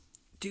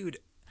dude,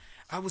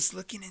 I was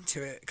looking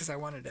into it because I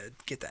wanted to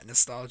get that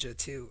nostalgia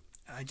too.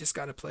 I just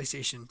got a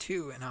PlayStation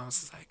 2 and I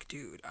was like,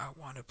 dude, I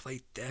want to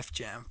play Def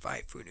Jam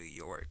Fight for New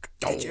York.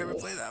 Did you ever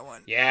play that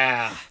one?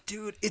 Yeah.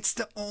 Dude, it's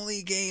the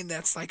only game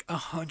that's like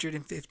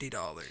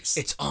 $150.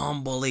 It's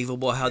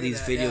unbelievable how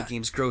these video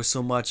games grow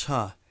so much,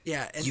 huh?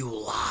 Yeah, and you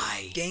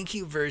lie.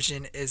 GameCube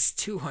version is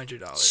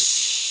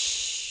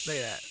 $200. Look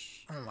at that.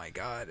 Oh my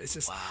god. It's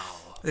just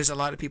wow. There's a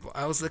lot of people.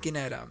 I was looking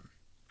at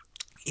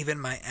even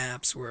my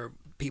apps where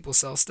people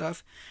sell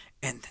stuff,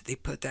 and they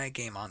put that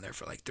game on there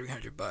for like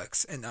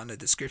 $300, and on the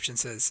description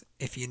says,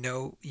 "If you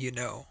know, you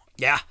know."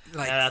 Yeah,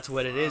 like that's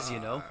what it is, you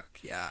know.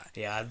 Yeah.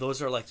 Yeah,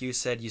 those are like you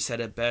said. You said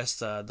it best.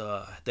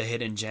 The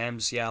hidden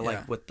gems. Yeah,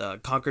 like with the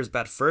Conker's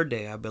Bad Fur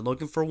Day. I've been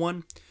looking for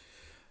one.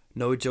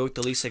 No joke.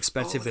 The least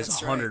expensive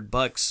is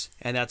 $100,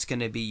 and that's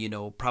gonna be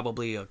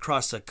probably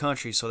across the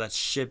country. So that's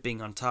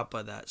shipping on top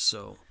of that.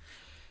 So.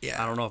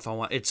 Yeah. I don't know if I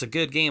want. It's a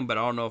good game, but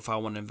I don't know if I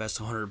want to invest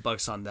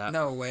 $100 on that.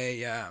 No way.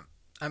 Yeah.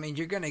 I mean,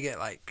 you're gonna get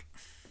like.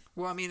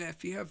 Well, I mean,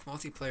 if you have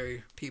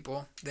multiplayer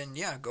people, then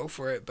yeah, go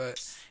for it. But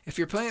if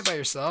you're playing it by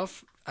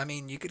yourself, I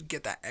mean, you could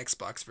get that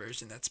Xbox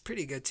version. That's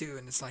pretty good too,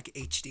 and it's like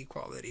HD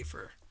quality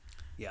for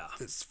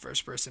this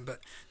first person.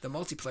 But the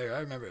multiplayer, I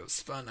remember it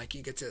was fun. Like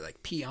you get to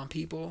like pee on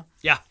people.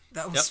 Yeah,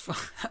 that was fun.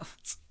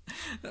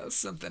 That was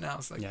something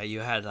else. Like yeah, you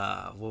had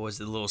what was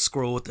it, the little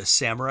squirrel with the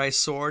samurai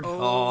sword? That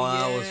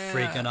was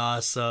freaking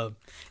awesome.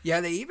 Yeah,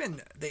 they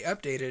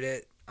updated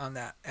it on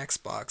that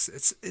Xbox.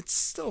 It's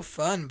still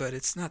fun, but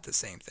it's not the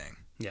same thing.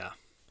 Yeah.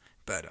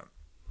 But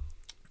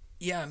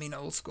yeah, I mean,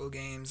 old school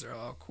games are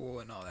all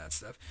cool and all that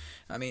stuff.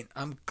 I mean,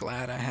 I'm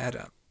glad I had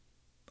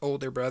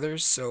older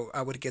brothers, so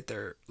I would get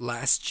their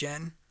last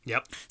gen.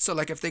 Yep. So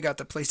like if they got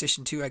the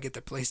PlayStation 2, I get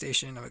the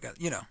PlayStation. I got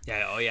Yeah.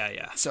 Oh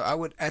yeah. So I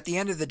would at the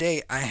end of the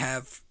day, I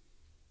have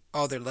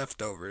all their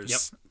leftovers.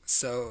 Yep.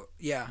 So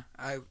yeah,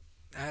 I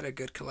had a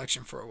good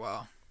collection for a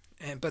while,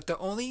 but the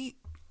only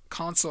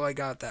console I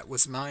got that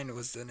was mine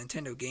was the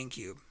Nintendo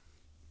GameCube.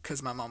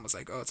 Because my mom was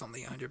like, "Oh, it's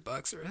only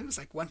 $100," or it was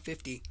like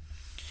 $150,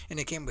 and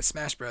it came with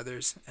Smash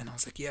Brothers, and I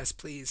was like, "Yes,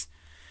 please."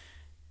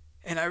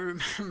 And I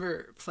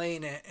remember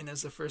playing it, and it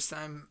was the first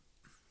time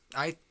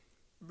I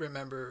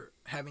remember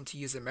having to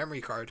use a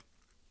memory card.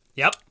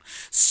 Yep.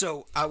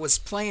 So I was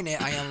playing it.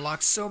 I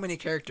unlocked so many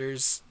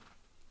characters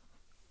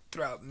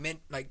throughout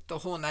like the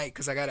whole night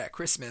because I got it at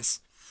Christmas.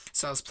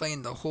 So I was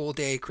playing the whole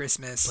day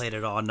Christmas. Played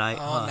it all night.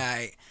 All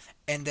night,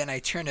 and then I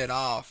turned it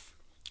off.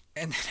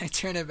 And then I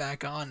turn it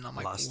back on, and I'm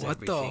like, what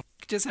the f***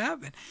 just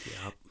happened?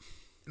 Yep.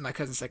 And my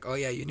cousin's like, oh,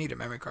 yeah, you need a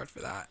memory card for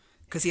that.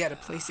 Because he had a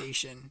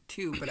PlayStation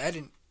 2, but I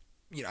didn't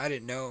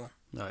know.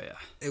 Oh, yeah.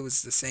 It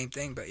was the same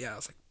thing, but yeah, I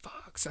was like,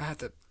 fuck. So I had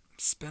to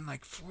spend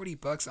like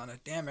 $40 on a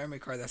damn memory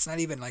card. That's not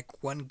even like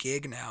 1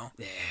 gig now.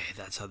 Yeah,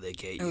 that's how they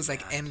get you. It was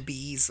like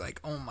MBs, like,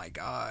 oh my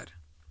God.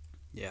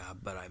 Yeah,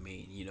 but I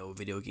mean,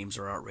 video games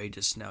are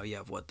outrageous now. You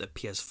have the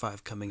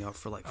PS5 coming out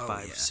for like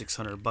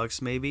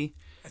 $600 maybe.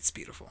 That's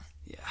beautiful.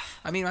 Yeah.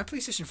 I mean, my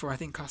PlayStation 4 I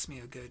think cost me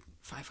a good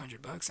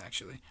 $500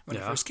 actually when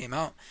it first came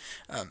out.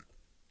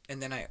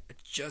 And then I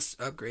just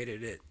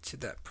upgraded it to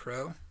that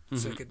Pro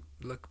so it could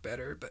look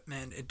better. But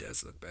man, it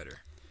does look better.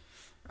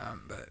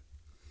 But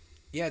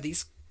yeah,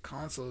 these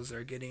consoles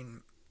are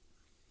getting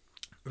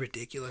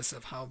ridiculous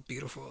of how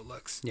beautiful it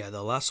looks. Yeah,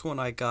 the last one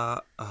I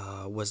got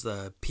was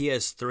the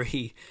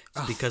PS3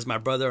 because my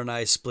brother and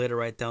I split it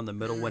right down the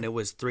middle when it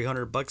was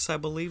 $300, I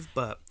believe.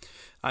 But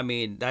I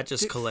mean, that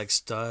just collects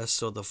dust,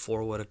 so the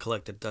 4 would have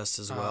collected dust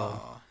as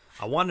well.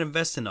 I want to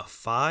invest in a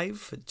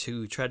 5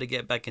 to try to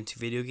get back into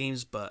video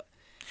games, but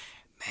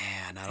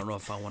man, I don't know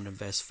if I want to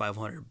invest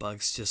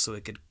 $500 just so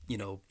it could,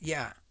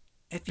 yeah,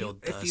 if you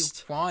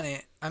want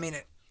it, I mean,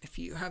 if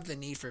you have the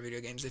need for video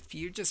games, if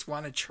you just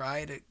want to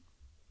try to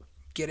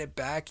get it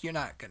back, you're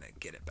not gonna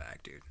get it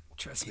back, dude.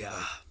 Trust me. Yeah.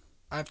 Like,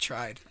 I've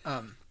tried.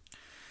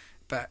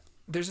 But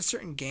there's a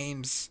certain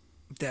games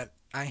that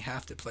I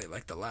have to play,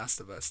 like The Last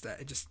of Us, that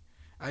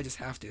I just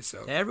have to.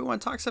 So everyone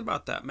talks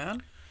about that,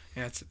 man.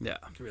 Yeah, it's a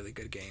really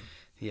good game.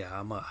 Yeah,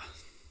 I'm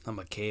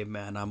a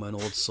caveman. I'm an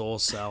old soul,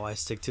 so I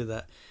stick to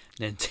that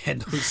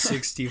Nintendo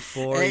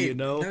 64. Hey,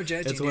 no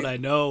judging, that's what I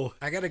know.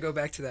 I gotta go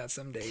back to that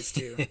some days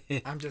too.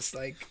 I'm just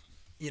like,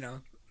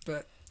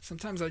 but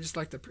sometimes I just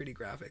like the pretty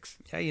graphics.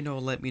 Yeah,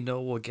 let me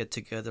know. We'll get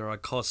together. I'll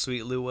call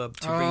Sweet Lou up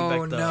to bring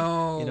back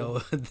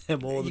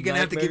them old You're gonna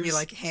have to give me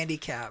like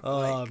handicap.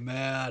 Oh,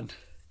 man.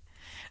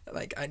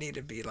 Like I need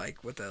to be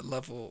like with a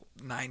level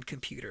 9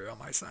 computer on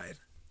my side.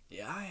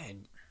 Yeah,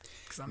 and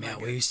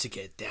man, we used to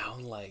get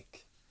down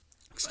like.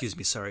 Excuse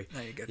me, sorry.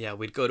 No, you're good. Yeah,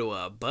 we'd go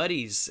to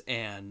Buddy's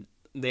and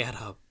they had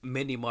a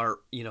mini mart,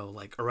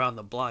 like around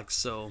the block.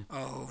 So.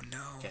 Oh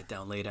no. Get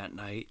down late at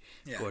night.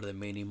 Yeah. Go to the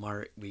mini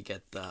mart. We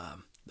get the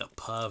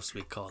puffs,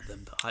 we call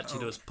them, the Hot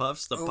Cheetos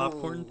puffs, the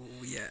popcorn.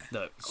 Oh yeah.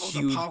 The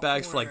huge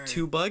bags for like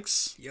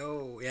 $2.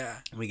 Yo, yeah.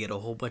 We get a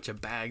whole bunch of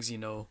bags.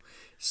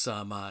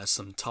 Some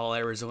tall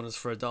Arizonas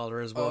for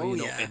 $1 as well.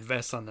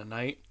 Invest on the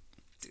night.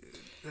 Dude,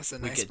 that's a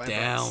nice. We get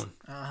down.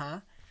 Uh-huh.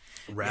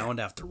 Round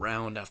after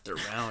round after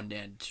round,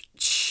 and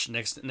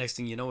next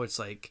thing you know, it's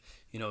like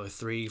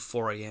 3,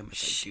 4 a.m.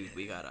 It's like, dude,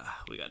 we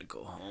gotta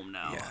go home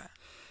now.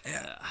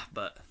 Yeah.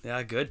 But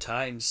yeah, good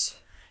times.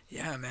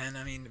 Yeah, man.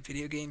 I mean,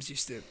 video games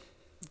used to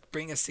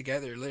bring us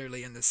together,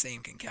 literally in the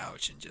same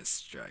couch, and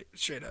just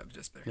straight up,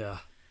 just there. Yeah.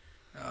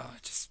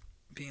 Just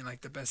being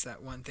like the best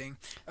at one thing.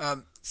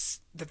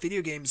 The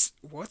video games.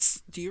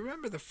 Do you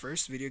remember the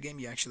first video game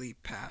you actually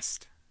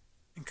passed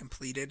and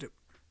completed,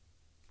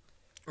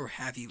 or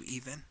have you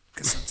even?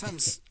 Because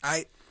sometimes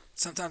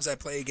I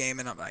play a game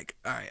and I'm like,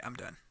 all right, I'm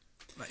done.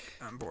 Like,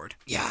 I'm bored.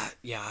 Yeah,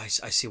 I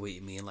see what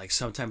you mean. Like,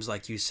 sometimes,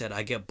 like you said,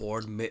 I get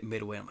bored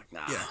midway. I'm like,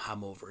 nah,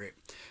 I'm over it.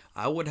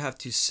 I would have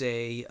to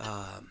say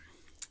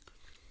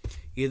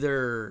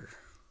either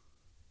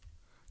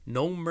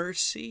No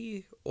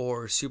Mercy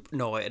or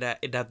No,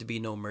 it'd have to be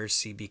No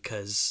Mercy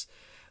because,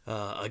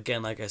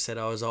 again, like I said,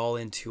 I was all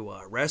into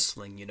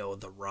wrestling.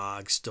 The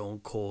Rock,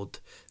 Stone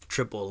Cold,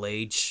 Triple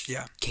H,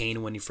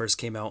 Kane when he first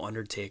came out,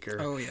 Undertaker.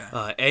 Oh,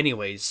 yeah.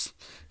 Anyways,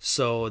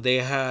 so they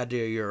had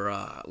your,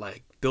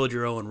 like, build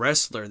your own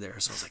wrestler there.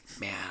 So I was like,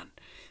 man,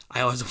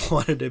 I always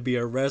wanted to be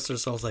a wrestler.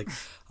 So I was like,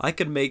 I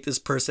could make this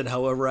person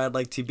however I'd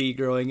like to be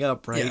growing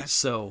up, right? Yeah.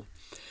 So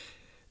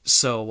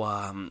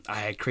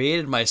I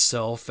created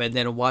myself, and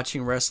then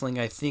watching wrestling,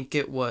 I think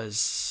it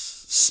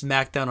was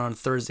SmackDown on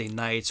Thursday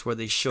nights where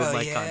they showed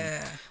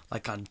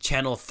on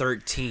channel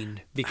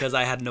 13 because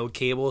I had no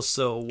cable,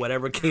 so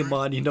whatever came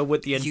on,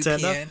 with the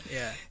antenna.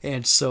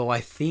 And so I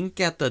think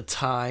at the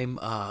time,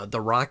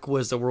 The Rock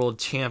was the world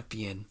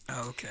champion.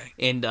 Oh, okay.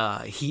 And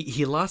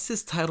he lost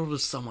his title to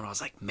someone. I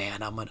was like,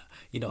 man, I'm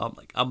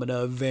gonna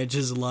avenge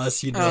his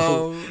loss.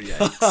 Oh,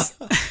 yes.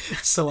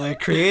 So I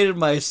created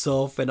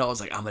myself, and I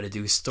was like, I'm gonna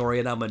do a story,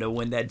 and I'm gonna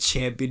win that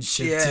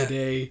championship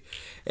today.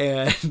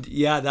 And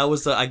yeah, that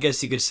was I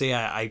guess you could say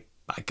I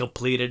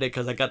completed it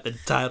because I got the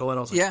title, and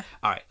I was like,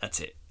 all right, that's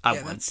it. I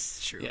won.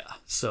 That's true. Yeah.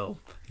 So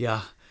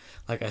yeah,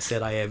 like I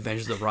said, I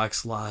avenged The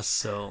Rock's loss.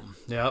 So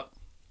yep.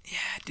 Yeah,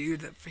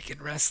 dude, that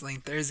freaking wrestling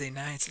Thursday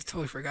nights. I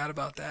totally forgot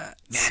about that.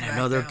 Man,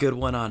 another good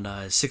one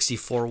on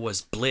 64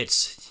 was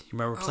Blitz. You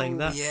remember playing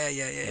that? Yeah.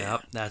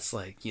 Yep, that's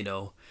like,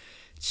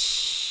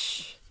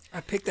 I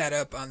picked that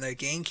up on the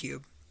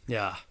GameCube.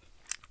 Yeah.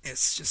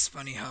 It's just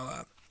funny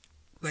how,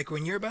 like,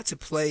 when you're about to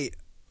play,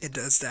 it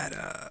does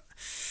that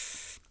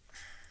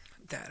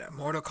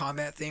Mortal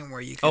Kombat thing where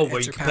you can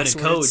enter passwords. Put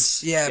in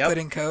codes. Yeah, put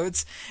in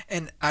codes.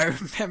 And I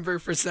remember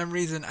for some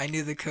reason I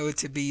knew the code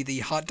to be the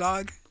hot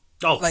dog.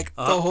 Oh, like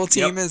the whole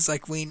team is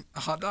like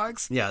hot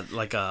dogs. Yeah,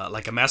 like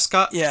a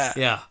mascot.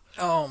 Yeah.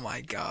 Oh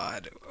my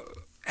god,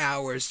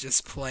 hours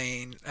just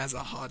playing as a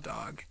hot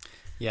dog.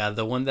 Yeah,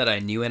 the one that I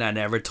knew and I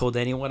never told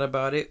anyone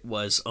about it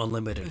was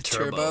Unlimited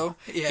Turbo.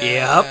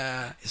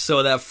 Yeah. Yep.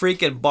 So that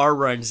freaking bar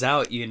runs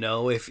out,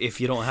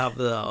 if you don't have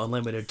the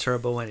Unlimited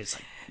Turbo, and it's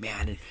like,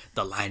 man,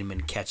 the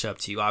linemen catch up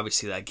to you.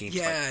 Obviously, that game's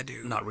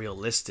not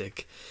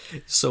realistic.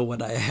 So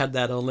when I had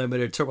that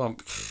Unlimited Turbo,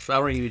 I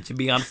don't need to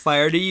be on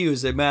fire to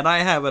use it, man. I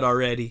have it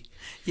already.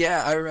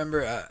 Yeah, I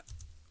remember.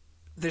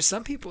 There's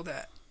some people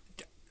that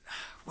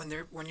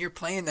when you're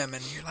playing them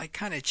and you're like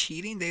kind of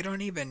cheating, they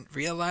don't even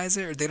realize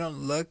it, or they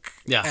don't look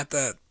at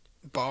the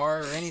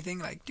bar or anything.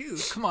 Like,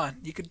 dude, come on,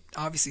 you could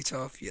obviously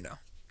tell if you know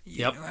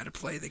how to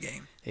play the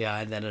game. Yeah,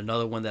 and then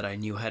another one that I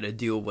knew how to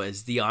do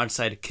was the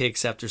onside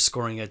kicks after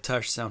scoring a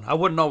touchdown. I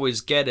wouldn't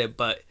always get it,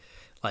 but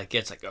like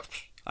it's like,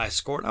 I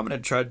scored, I'm gonna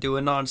try to do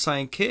an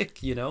onside kick,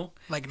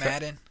 like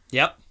Madden.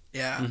 Yep.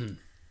 Yeah. Mm-hmm.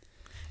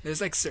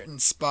 There's like certain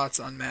spots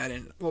on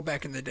Madden. Well,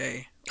 back in the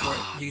day, where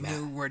you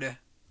knew where to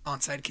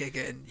onside kick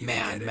it, and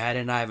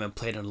Madden I haven't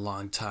played in a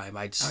long time.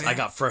 I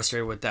got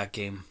frustrated with that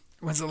game.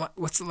 What's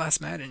the last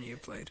Madden you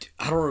played?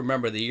 I don't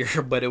remember the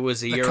year, but it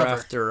was the year cover.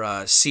 After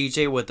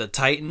CJ with the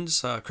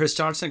Titans. Chris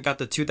Johnson got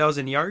the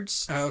 2,000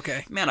 yards. Oh,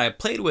 okay. Man, I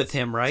played with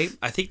him, right?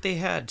 I think they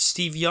had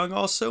Steve Young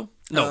also.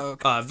 No,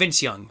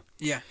 Vince Young.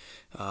 Yeah.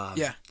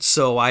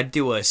 So I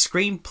do a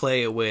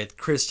screenplay with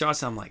Chris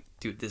Johnson. I'm like,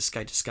 dude, this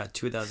guy just got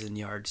 2,000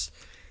 yards.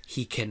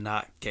 He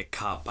cannot get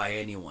caught by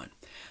anyone.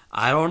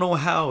 I don't know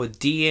how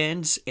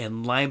DNs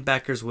and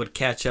linebackers would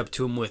catch up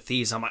to him with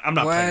these. I'm like, I'm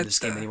not playing this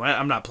game anymore.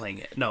 I'm not playing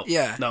it. No,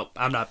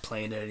 I'm not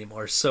playing it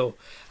anymore. So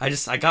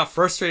I got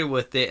frustrated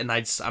with it, and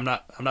I'm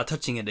not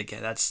touching it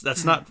again.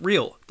 That's not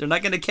real. They're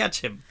not gonna catch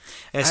him,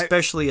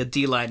 especially a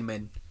D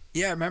lineman.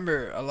 Yeah, I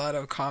remember a lot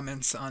of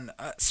comments on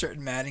a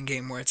certain Madden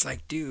game where it's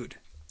like, dude,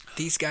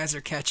 these guys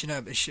are catching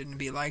up. It shouldn't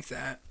be like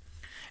that.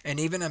 And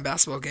even in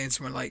basketball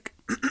games where like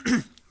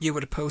you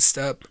would post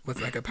up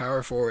with like a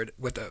power forward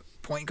with a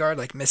point guard,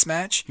 like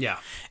mismatch. Yeah.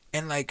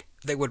 And like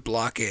they would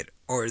block it,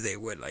 or they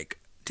would like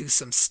do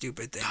some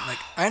stupid thing. Like,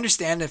 I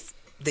understand if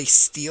they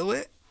steal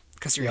it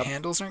because your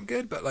handles aren't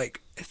good, but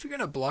like if you're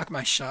gonna block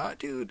my shot,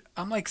 dude,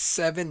 I'm like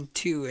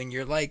 7'2" and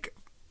you're like,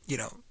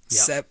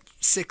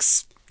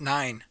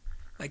 6'9".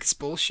 Like, it's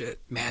bullshit.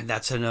 Man,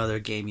 that's another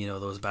game,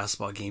 those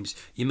basketball games.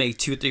 You make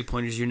 2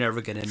 3-pointers, you're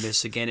never going to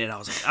miss again. And I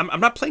was like,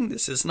 I'm not playing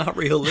this. It's not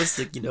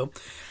realistic, The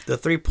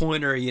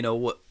 3-pointer,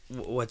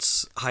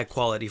 what's high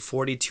quality?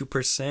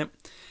 42%.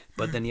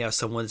 But then you have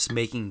someone that's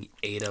making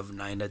 8 of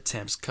 9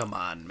 attempts. Come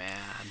on, man.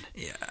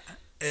 Yeah.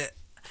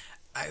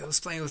 I was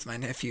playing with my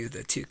nephew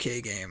the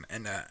 2K game,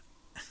 and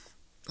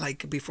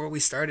like before we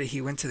started,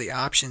 he went to the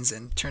options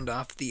and turned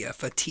off the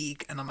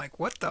fatigue, and I'm like,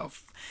 what the?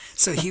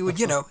 So he would,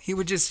 he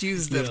would just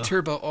use the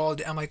turbo all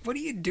day. I'm like, what are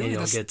you doing?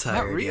 That's get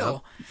tired, not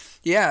real.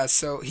 Yeah,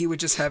 so he would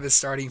just have his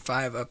starting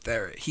five up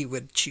there. He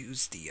would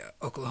choose the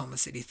Oklahoma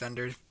City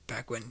Thunder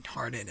back when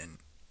Harden and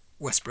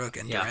Westbrook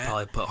and Durant.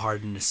 Probably put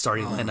Harden in the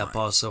starting lineup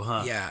also,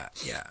 huh? Yeah,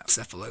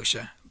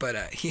 Cephalosha. But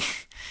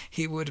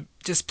he would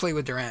just play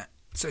with Durant.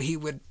 So he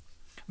would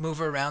move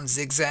around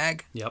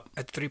zigzag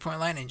at the 3-point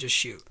line and just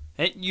shoot.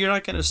 And you're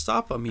not going to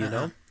stop him, you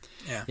know?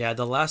 Yeah. Yeah,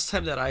 the last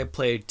time that I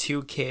played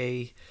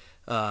 2K,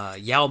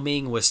 Yao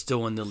Ming was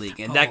still in the league,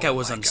 and that guy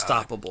was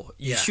unstoppable. God.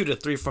 You shoot a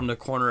 3 from the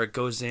corner, it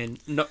goes in.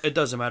 No, it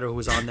doesn't matter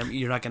who's on them.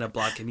 You're not going to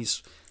block him.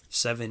 He's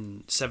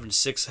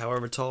 7'6",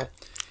 however tall.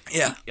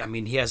 Yeah. I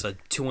mean, he has a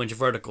 2-inch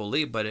vertical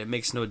leap, but it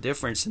makes no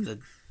difference in the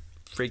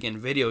freaking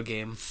video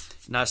game.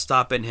 Not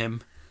stopping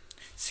him.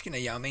 Speaking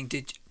of Yao Ming,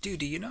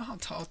 do you know how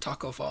tall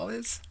Taco Fall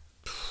is?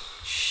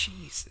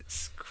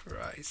 Jesus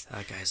Christ.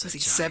 That guy's is he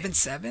giant.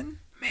 7'7"?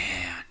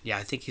 Man. Yeah,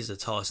 I think he's the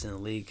tallest in the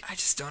league. I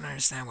just don't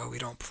understand why we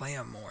don't play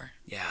him more.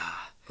 Yeah.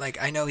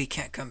 Like, I know he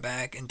can't come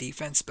back in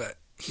defense, but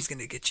he's going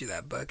to get you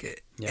that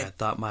bucket. Yeah, I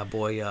thought my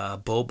boy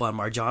Boban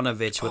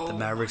Marjanovic with the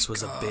Mavericks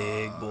was a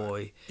big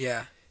boy.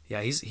 Yeah.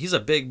 Yeah, he's a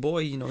big boy.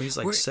 You know, he's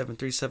like 7'3",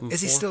 7'4".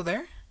 Is he still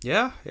there?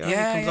 Yeah. He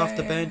comes off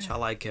the bench. I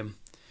like him.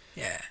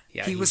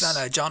 Yeah, he was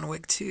on John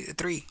Wick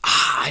 2-3.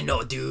 I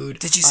know, dude.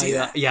 Did you see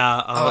that? Yeah,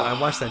 I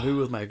watched that movie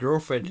with my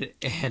girlfriend,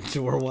 and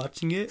we're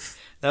watching it.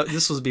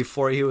 This was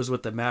before he was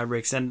with the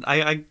Mavericks, and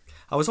I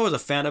was always a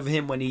fan of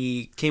him when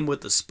he came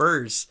with the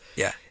Spurs.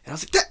 Yeah. And I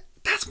was like,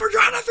 that's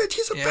Marjanovic.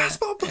 He's a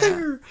basketball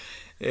player.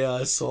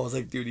 Yeah, so I was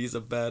like, dude, he's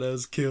a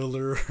badass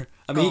killer.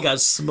 I mean, he got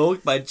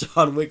smoked by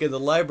John Wick in the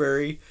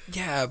library.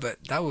 Yeah, but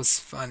that was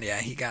fun. Yeah,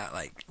 he got,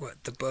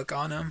 the book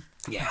on him?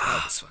 Yeah.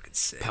 That was fucking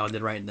sick.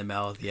 Pounded right in the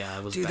mouth. Yeah,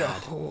 it was bad. Dude, the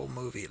whole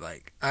movie,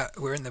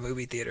 we're in the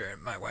movie theater,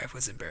 and my wife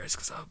was embarrassed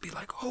because I would be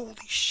like, holy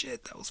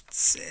shit, that was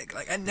sick.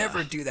 Like, I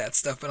never do that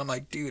stuff, but I'm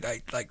like, dude,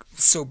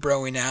 so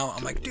broing out.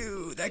 I'm like,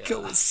 dude, that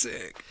kill was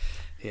sick.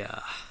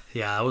 Yeah.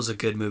 Yeah, it was a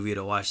good movie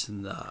to watch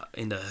in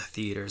the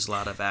theaters. A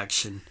lot of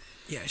action.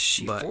 Yeah,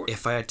 But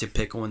if I had to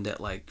pick one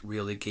that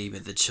really gave me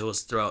the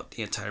chills throughout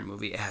the entire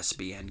movie, it has to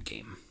be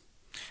Endgame.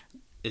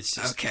 It's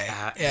just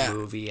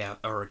movie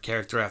or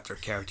character after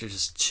character,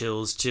 just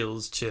chills.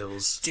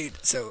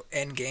 Dude, so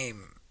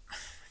Endgame,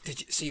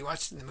 so you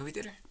watched it in the movie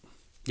theater?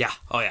 Yeah.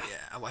 Oh yeah.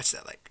 Yeah, I watched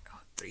that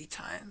 3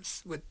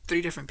 times with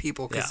 3 different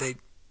people because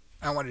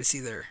I wanted to see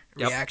their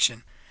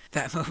reaction.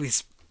 That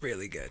movie's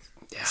really good.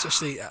 Yeah.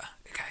 Especially I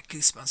got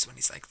goosebumps when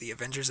he's like the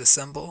Avengers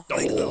assemble, the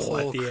whole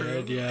at the crew.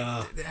 End,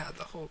 yeah. They had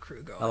the whole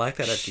crew going. I like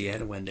that at the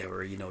end when they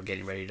were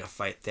getting ready to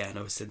fight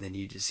Thanos, and then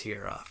you just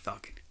hear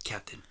Falcon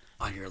Captain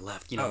on your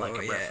left,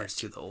 reference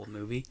to the old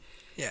movie.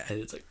 Yeah. And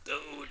it's like, dude,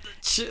 the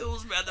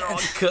chills, man, they're all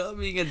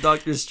coming, and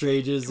Doctor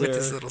Strange is there. With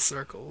his little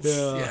circles.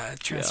 Yeah,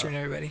 transferring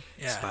everybody.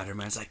 Yeah.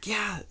 Spider-Man's like,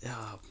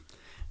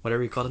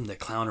 whatever he called him, the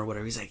clown or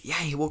whatever. He's like, yeah,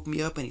 he woke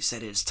me up and he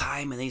said it's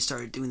time, and then he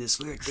started doing this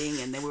weird thing,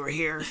 and then we were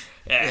here.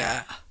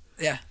 Yeah.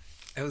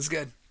 It was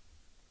good.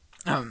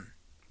 But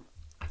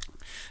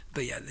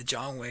yeah, the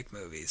John Wick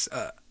movies.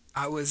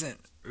 I wasn't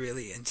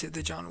really into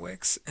the John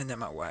Wicks, and then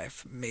my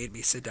wife made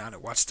me sit down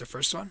and watch the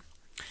first one.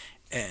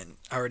 And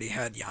I already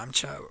had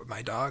Yamcha,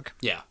 my dog.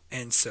 Yeah.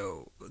 And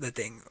so the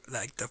thing,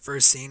 the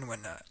first scene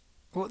when,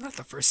 well, not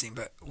the first scene,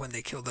 but when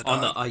they killed the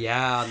dog.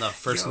 On the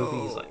first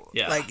movie,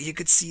 he's you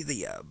could see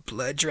the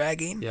blood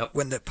dragging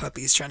when the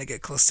puppy's trying to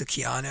get close to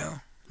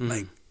Keanu.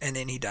 Mm. And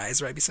then he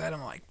dies right beside him.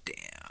 I'm like, damn.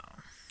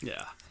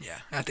 Yeah. Yeah.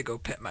 I had to go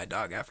pet my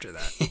dog after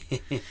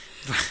that.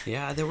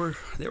 Yeah, they were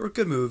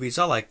good movies.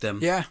 I like them.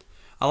 Yeah.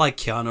 I like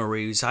Keanu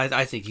Reeves.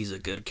 I think he's a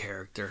good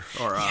character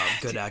or a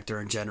good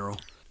actor in general.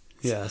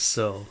 Yeah,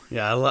 so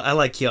I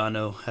like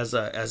Keanu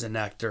as an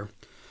actor.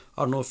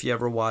 I don't know if you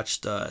ever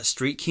watched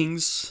Street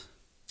Kings.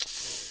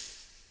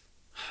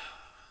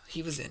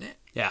 He was in it?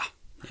 Yeah.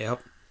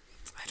 Yep.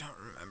 I don't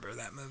remember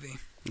that movie.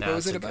 No, what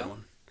was it about?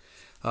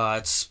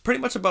 It's pretty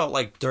much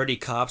about dirty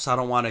cops. I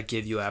don't want to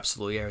give you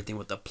absolutely everything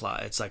with the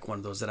plot. It's one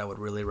of those that I would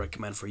really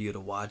recommend for you to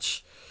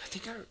watch. I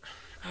think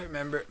I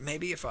remember.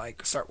 Maybe if I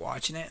start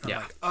watching it, I'm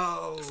like,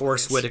 oh.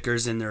 Forrest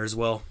Whitaker's in there as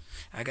well.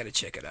 I got to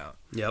check it out.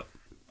 Yep.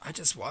 I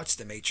just watched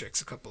The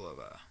Matrix a couple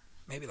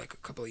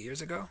of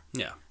years ago.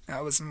 Yeah.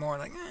 I was more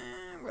like,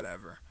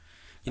 whatever.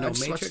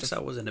 Matrix, I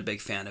wasn't a big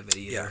fan of it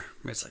either.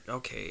 Yeah. It's like,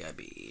 okay,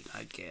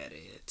 I get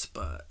it,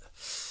 but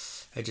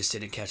it just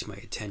didn't catch my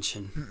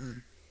attention.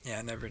 Mm-mm.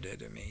 Yeah, it never did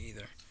to me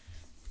either.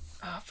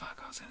 Oh,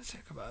 fuck, I was going to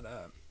talk about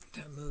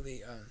that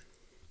movie.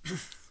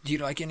 Do you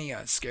like any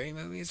scary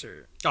movies?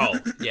 Or? Oh,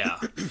 yeah.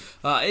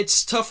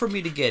 It's tough for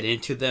me to get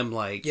into them.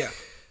 They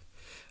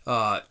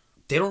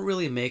don't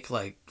really make,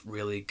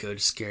 really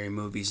good scary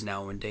movies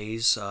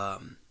nowadays. I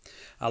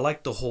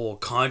like the whole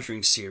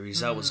Conjuring series.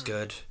 That was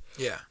good.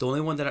 Yeah. The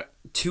only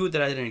two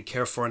that I didn't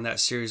care for in that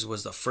series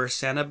was the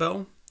first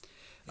Annabelle.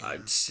 Yeah.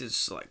 It's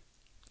just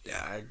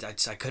Yeah,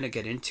 I couldn't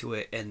get into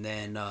it, and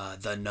then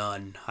The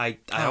Nun. I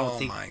don't Oh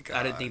think my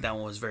I didn't god. think that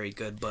one was very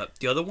good, but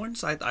the other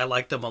ones I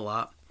liked them a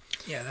lot.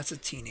 Yeah, that's a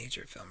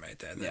teenager film right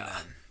there. The Yeah.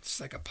 Nun. It's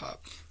like a Yep.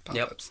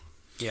 pop-ups.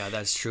 Yeah,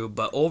 that's true.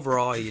 But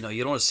overall, you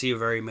don't see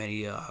very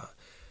many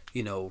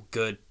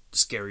good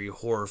scary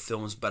horror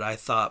films. But I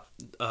thought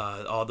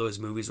all those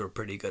movies were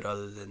pretty good,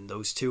 other than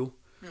those two.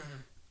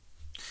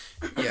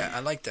 Yeah, I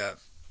like the.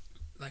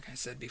 Like I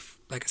said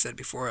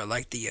before, I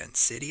like the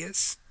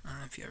Insidious. I don't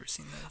know if you ever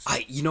seen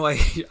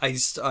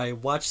those. I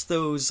watched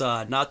those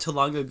not too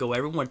long ago.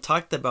 Everyone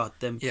talked about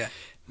them. Yeah.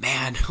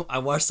 Man, I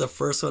watched the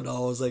first one. I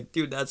was like,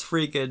 dude, that's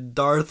freaking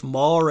Darth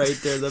Maul right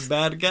there, the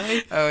bad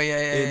guy. Oh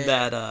yeah. In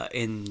that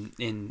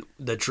in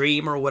the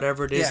dream or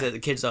whatever it is, Yeah. that the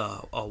kid's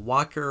a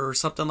walker or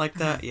something like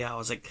that. Yeah, I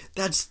was like,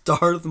 that's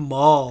Darth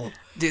Maul.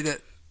 Dude,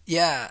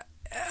 yeah.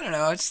 I don't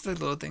know. It's the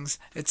little things.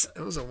 It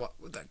was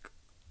like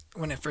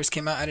when it first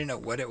came out, I didn't know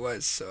what it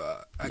was,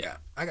 so I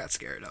got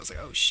scared. I was like,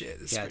 oh shit,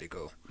 this is pretty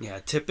cool. Yeah,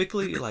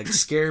 typically like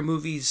scary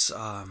movies.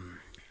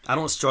 I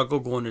don't struggle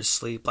going to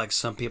sleep like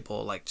some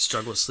people like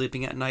struggle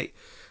sleeping at night.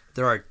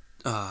 There are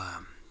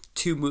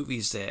two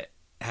movies that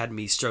had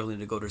me struggling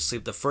to go to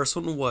sleep. The first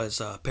one was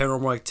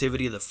Paranormal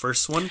Activity, the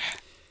first one.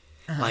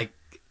 Like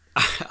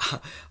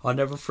I'll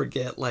never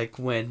forget like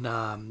when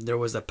there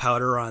was the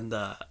powder on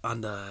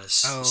the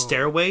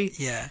stairway.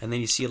 Yeah. And then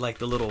you see like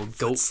the little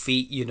goat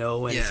feet, and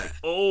it's Yeah. like,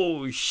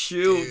 oh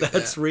shoot, Dude,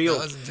 that's real.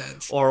 That was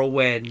intense. Or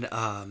when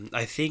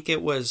I think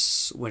it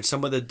was when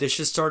some of the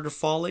dishes started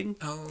falling.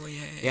 Oh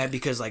yeah. Yeah,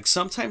 because like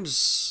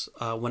sometimes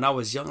when I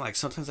was young, like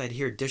sometimes I'd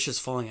hear dishes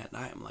falling at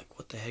night. I'm like,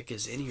 what the heck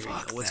is in here?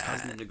 What's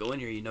causing them to go in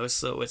here?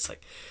 So it's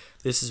like,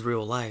 this is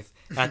real life.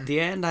 At the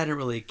end, I didn't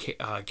really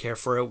care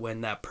for it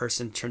when that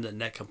person turned the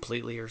neck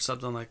completely or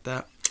something like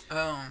that.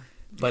 Oh.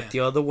 But the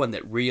other one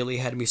that really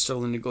had me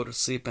struggling to go to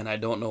sleep, and I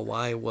don't know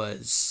why,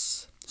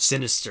 was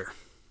Sinister.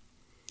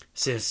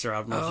 Sinister, I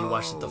don't know if you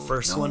watched the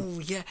first one. Oh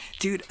yeah,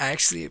 dude.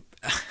 Actually,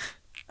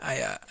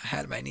 I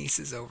had my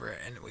nieces over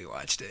and we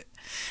watched it.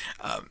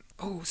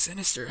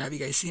 Sinister. Have you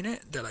guys seen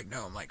it? They're like,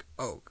 no. I'm like,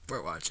 oh,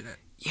 we're watching it.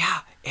 Yeah,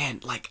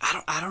 and like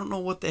I don't know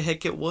what the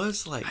heck it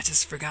was. Like I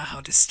just forgot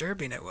how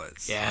disturbing it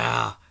was.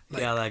 Yeah.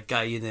 That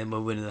guy, then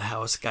move into the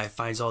house. Guy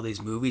finds all these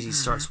movies. He Mm-hmm.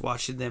 starts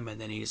watching them, and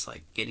then he's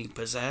like getting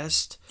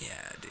possessed. Yeah,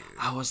 dude.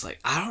 I was like,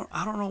 I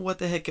don't know what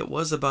the heck it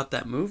was about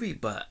that movie,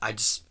 but I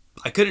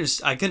couldn't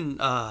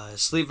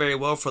sleep very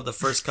well for the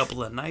first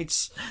couple of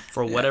nights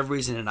for whatever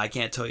reason, and I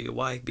can't tell you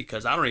why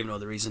because I don't even know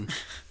the reason.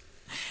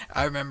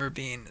 I remember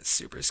being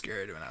super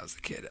scared when I was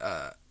a kid.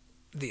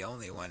 The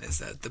only one is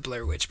that the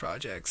Blair Witch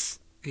Projects,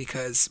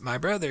 because my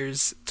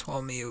brothers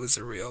told me it was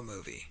a real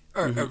movie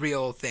or a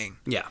real thing.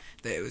 Yeah.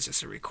 That it was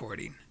just a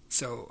recording.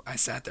 So I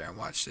sat there and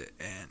watched it,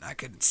 and I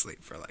couldn't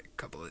sleep for like a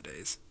couple of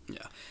days.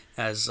 Yeah.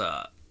 As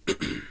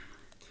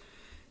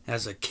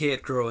as a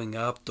kid growing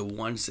up, the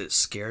ones that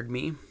scared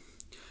me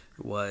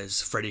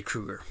was Freddy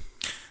Krueger.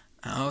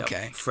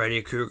 Okay. Yep.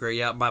 Freddy Krueger.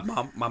 Yeah, my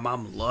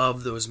mom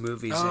loved those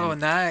movies. Oh,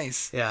 and,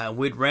 nice. Yeah, and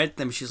we'd rent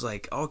them. She's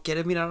like, "Oh,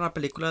 ¿quieres mirar la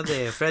película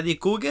de Freddy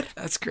Krueger?"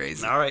 That's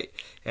crazy. All right.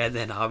 And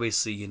then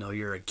obviously,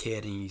 you're a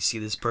kid and you see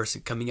this person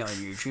coming out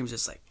in your dreams.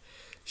 It's like,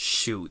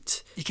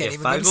 shoot. You can't if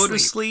even I go to to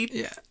sleep.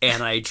 sleep Yeah.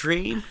 and I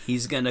dream,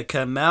 he's going to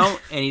come out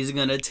and he's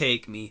going to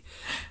take me.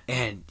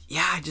 And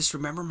yeah, I just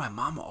remember my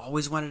mom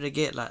always wanted to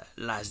get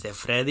las de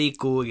Freddy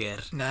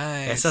Krueger.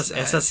 Nice. Esas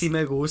nice. sí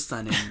me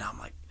gustan. And I'm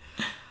like,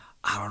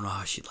 I don't know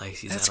how she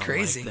likes these. That's I don't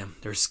crazy. like them.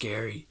 They're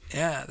scary.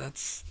 Yeah,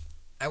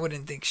 I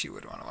wouldn't think she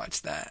would want to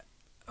watch that.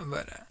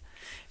 But,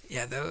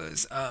 yeah,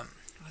 those,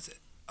 what's it?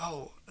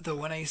 Oh, the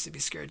one I used to be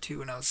scared too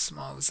when I was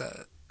small was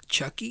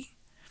Chucky.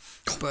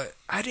 But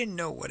I didn't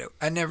know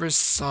I never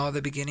saw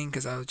the beginning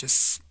because I would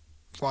just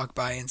walk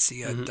by and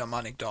see a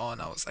demonic doll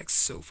and I was like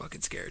so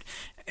fucking scared.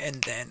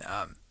 And then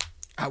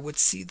I would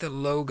see the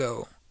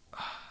logo,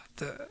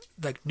 the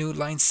like New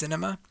Line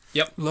Cinema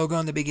logo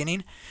in the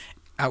beginning.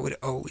 I would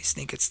always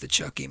think it's the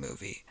Chucky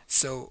movie.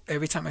 So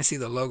every time I see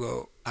the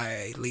logo,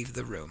 I leave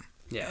the room.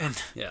 Yeah.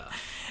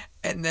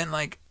 And then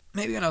like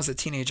maybe when I was a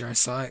teenager, I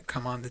saw it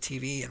come on the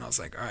TV and I was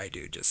like, all right,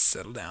 dude, just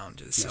settle down.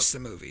 It's just a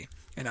movie.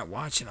 And I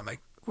watch it and I'm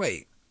like,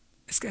 wait,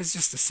 this guy's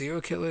just a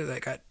serial killer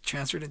that got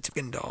transferred into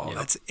a doll. Yep.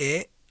 That's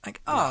it?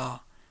 Like, oh,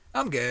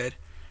 I'm good.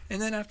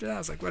 And then after that, I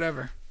was like,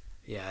 whatever.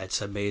 Yeah,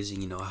 it's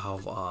amazing,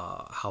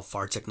 how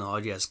far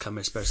technology has come,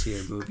 especially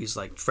in movies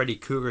like Freddy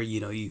Krueger.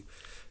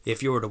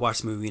 If you were to watch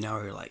the movie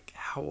now, you're like,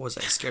 how was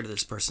I scared of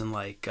this person?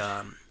 Like,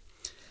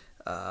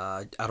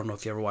 I don't know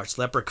if you ever watched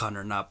Leprechaun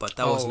or not, but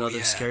that was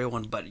another scary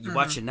one. But you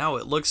watch it now,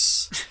 it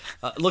looks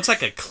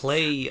like a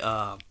clay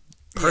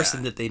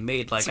person that they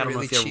made. Like, I don't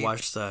know if you ever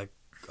watched what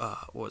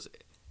was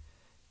it,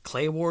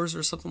 Clay Wars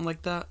or something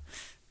like that.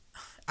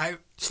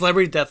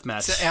 Celebrity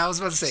Deathmatch. So, I was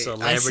about to say,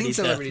 I've seen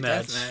Celebrity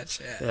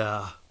Deathmatch.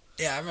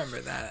 Yeah, I remember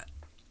that.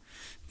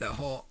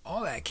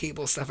 All that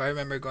cable stuff. I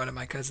remember going to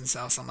my cousin's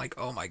house. I'm like,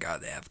 oh my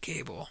god, they have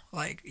cable.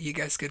 Like, you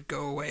guys could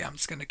go away. I'm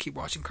just gonna keep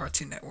watching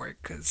Cartoon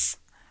Network because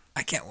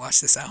I can't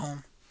watch this at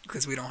home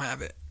because we don't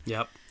have it.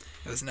 Yep.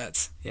 It was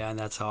nuts. Yeah, and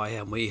that's how I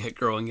am.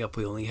 Growing up,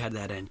 we only had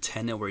that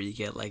antenna where you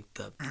get like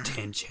the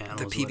 10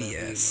 channels. The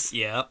PBS.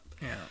 Yep.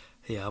 Yeah.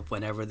 Yep.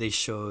 Whenever they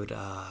showed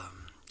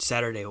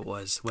Saturday, it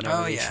was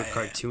whenever they showed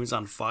cartoons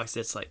on Fox.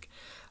 It's like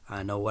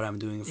I know what I'm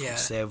doing from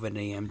 7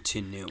 a.m.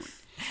 to noon.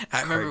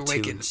 I remember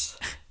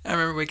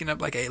waking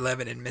up like at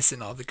 11 and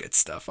missing all the good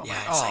stuff. I'm like,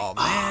 oh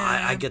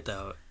man, I get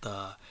the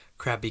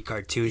crappy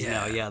cartoons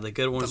now. Yeah, the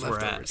good ones were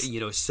at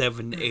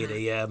 7, 8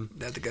 a.m.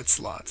 They had the good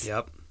slots.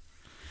 Yep.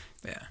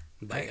 Yeah.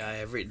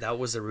 That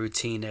was a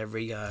routine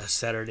every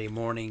Saturday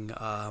morning.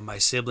 My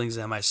siblings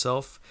and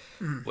myself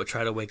would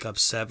try to wake up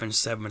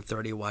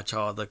 7:30, watch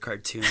all the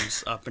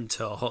cartoons up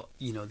until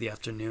the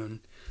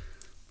afternoon.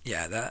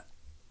 Yeah,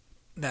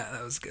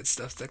 that was good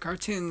stuff. The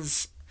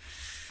cartoons,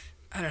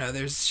 I don't know.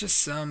 There's just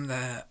some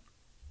that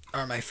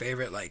are my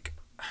favorite, like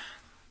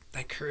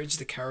Courage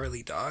the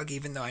Cowardly Dog.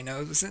 Even though I know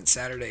it wasn't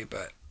Saturday,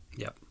 but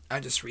yep, I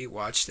just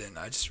rewatched it and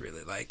I just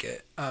really like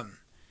it.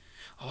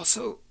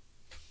 Also,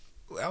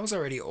 I was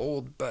already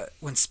old, but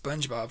when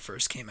SpongeBob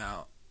first came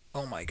out,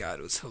 oh my god,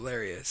 it was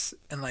hilarious.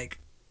 And like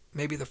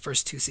maybe the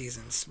first 2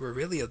 seasons were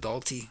really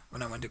adulty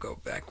when I went to go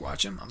back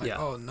watch them. I'm like,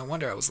 oh, no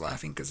wonder I was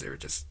laughing because they were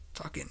just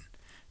talking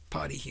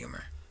potty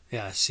humor.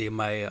 Yeah, see,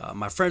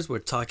 my friends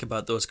would talk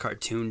about those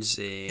cartoons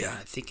in,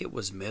 I think it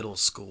was middle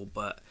school,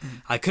 but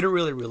I couldn't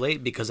really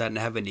relate because I didn't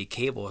have any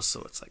cable,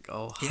 so it's like,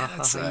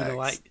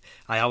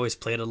 I always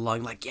played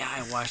along, like,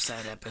 I watched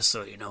that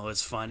episode,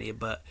 it's funny,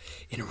 but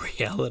in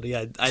reality,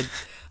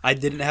 I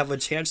didn't have a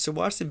chance to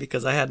watch it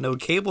because I had no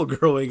cable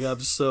growing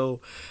up,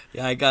 so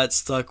I got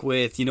stuck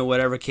with,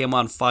 whatever came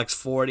on Fox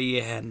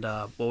 40 and,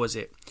 what was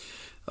it,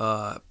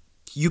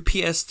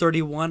 UPS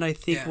 31, I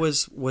think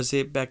was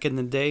it back in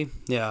the day?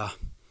 Yeah.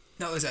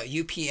 No, it was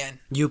UPN.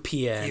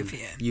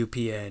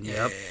 UPN,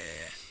 yep.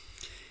 Yeah.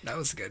 That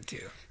was good,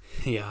 too.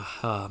 Yeah,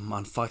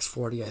 on Fox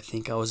 40, I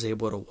think I was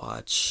able to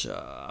watch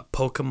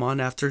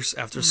Pokemon after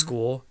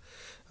school.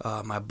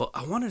 I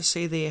wanted to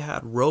say they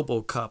had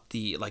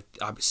RoboCop,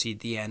 obviously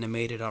the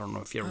animated. I don't know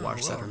if you ever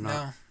watched that or not.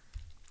 No.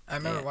 I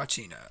remember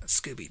watching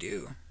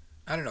Scooby-Doo.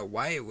 I don't know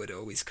why it would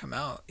always come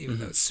out, even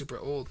though it's super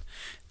old.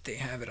 They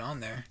have it on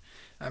there.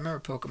 I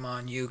remember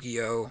Pokemon,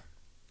 Yu-Gi-Oh!,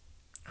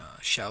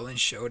 Shaolin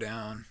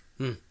Showdown.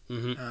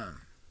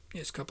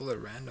 Just a couple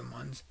of random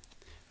ones.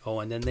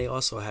 Oh, and then they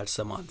also had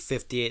some on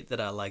 58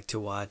 that I like to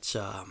watch.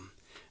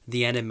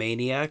 The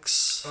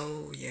Animaniacs.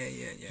 Oh, yeah.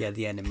 Yeah,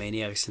 the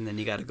Animaniacs. And then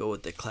you got to go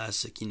with the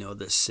classic,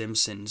 The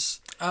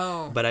Simpsons.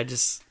 Oh. But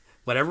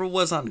whatever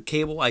was on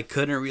cable, I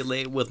couldn't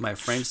relate with my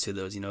friends to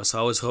those, So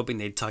I was hoping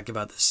they'd talk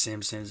about the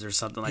Simpsons or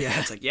something like that.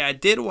 It's like, I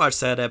did watch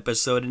that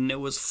episode and it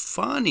was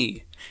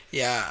funny.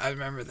 Yeah, I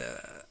remember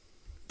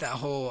that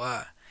whole...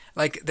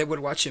 like, they would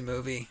watch a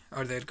movie,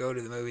 or they'd go to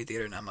the movie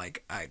theater, and I'm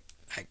like, I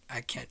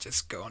can't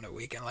just go on a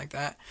weekend like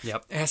that.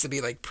 Yep. It has to be,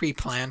 like,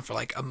 pre-planned for,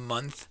 like, a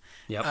month.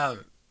 Yep.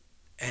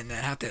 And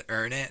then have to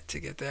earn it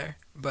to get there.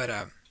 But,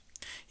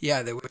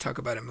 they would talk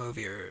about a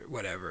movie or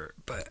whatever,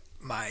 but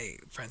my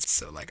friends,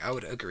 so, like, I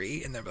would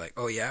agree, and they'd be like,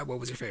 oh, yeah, what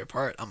was your favorite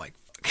part? I'm like,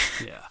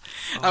 yeah.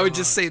 I would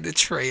just say the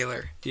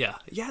trailer. Yeah.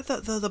 Yeah,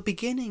 the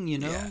beginning,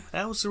 Yeah.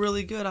 That was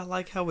really good. I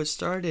like how it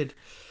started.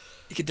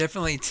 You could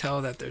definitely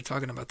tell that they're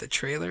talking about the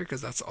trailer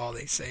because that's all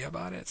they say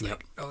about it. It's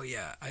like, oh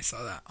yeah, I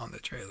saw that on the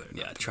trailer.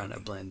 Yeah, trying to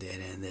blend in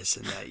and this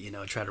and that,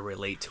 try to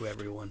relate to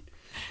everyone.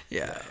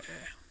 Yeah.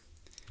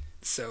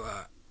 So,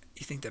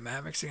 you think the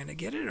Mavericks are going to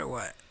get it or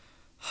what?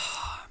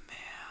 Oh,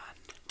 man.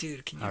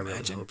 Dude, can you imagine? I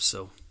really hope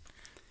so.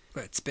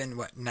 But it's been,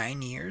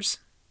 9 years?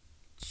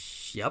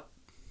 Yep.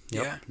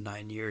 Yeah.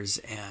 9 years,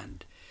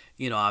 and...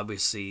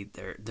 obviously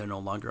they're no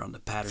longer on the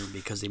pattern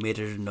because they made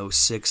it in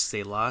 06,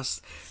 they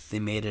lost. They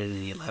made it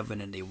in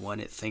 11 and they won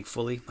it,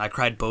 thankfully. I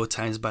cried both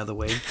times, by the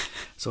way.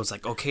 So it's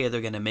like, okay,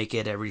 they're going to make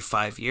it every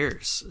 5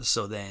 years.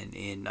 So then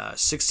in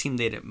 16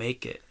 they didn't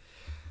make it.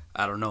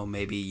 I don't know,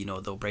 maybe,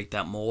 they'll break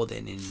that mold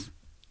and in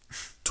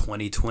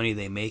 2020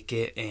 they make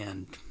it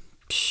and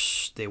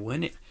they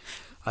win it.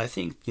 I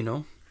think,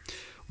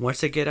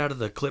 once they get out of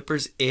the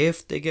Clippers,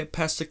 if they get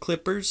past the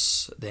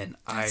Clippers, then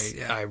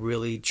I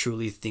really,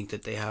 truly think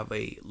that they have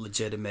a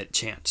legitimate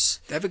chance.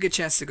 They have a good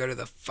chance to go to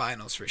the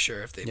finals for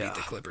sure if they beat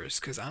the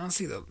Clippers. Because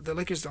honestly, the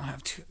Lakers don't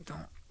have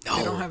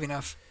they don't have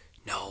enough.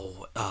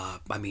 No,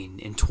 I mean,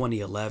 in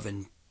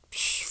 2011,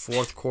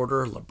 fourth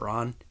quarter,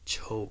 LeBron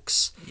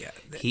chokes. Yeah.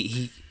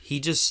 He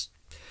just...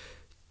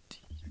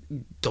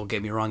 Don't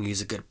get me wrong,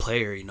 he's a good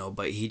player,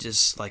 but he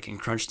just, like, in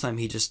crunch time,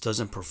 he just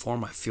doesn't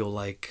perform, I feel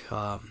like...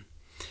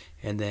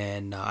 And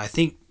then I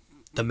think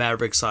the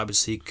Mavericks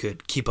obviously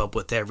could keep up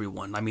with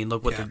everyone. I mean,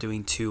 look what they're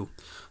doing to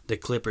the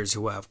Clippers,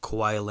 who have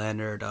Kawhi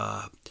Leonard,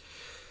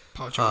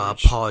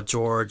 Paul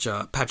George,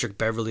 Patrick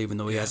Beverly, even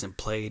though he hasn't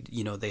played.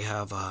 They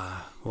have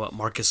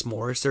Marcus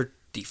Morris. They're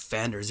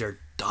defenders. They're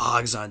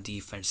dogs on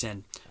defense,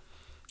 and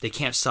they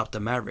can't stop the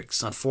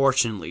Mavericks.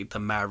 Unfortunately, the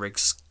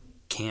Mavericks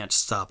can't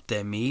stop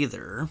them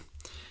either.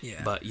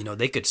 Yeah. But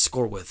they could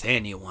score with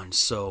anyone.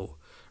 So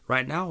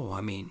right now,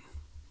 I mean,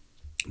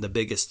 the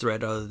biggest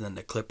threat other than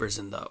the Clippers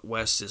in the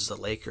West is the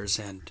Lakers,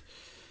 and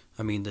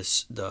I mean,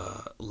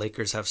 the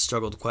Lakers have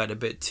struggled quite a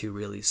bit to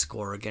really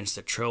score against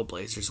the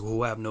Trailblazers,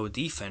 who have no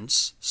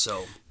defense.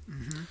 So,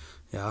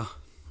 yeah,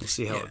 we'll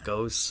see how it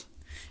goes.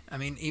 I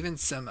mean, even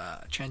some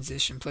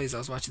transition plays. I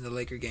was watching the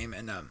Laker game,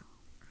 and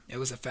it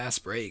was a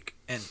fast break,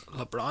 and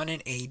LeBron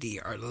and AD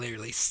are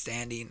literally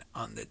standing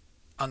on the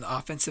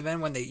offensive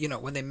end when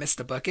they miss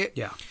the bucket.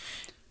 Yeah,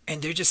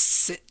 and they're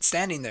just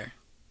standing there.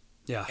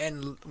 Yeah,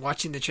 and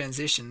watching the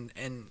transition,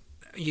 and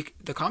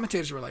the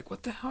commentators were like,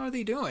 "What the hell are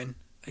they doing?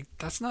 Like,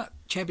 that's not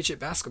championship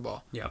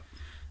basketball." Yeah,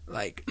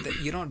 like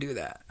you don't do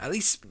that. At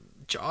least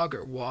jog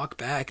or walk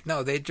back.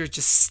 No, they're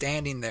just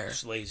standing there.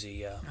 Just lazy.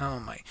 Yeah. Oh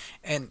my!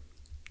 And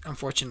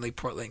unfortunately,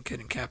 Portland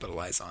couldn't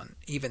capitalize on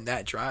even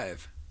that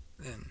drive.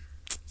 And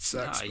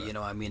sucks.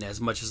 I mean, as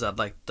much as I'd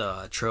like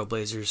the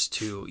Trailblazers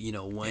to,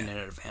 win in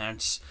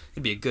advance,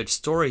 it'd be a good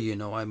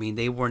story. I mean,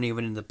 they weren't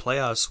even in the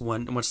playoffs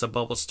once the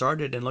bubble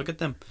started, and look at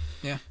them.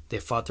 Yeah. They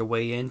fought their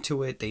way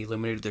into it. They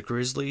eliminated the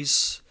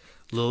Grizzlies.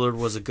 Lillard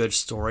was a good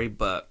story,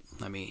 but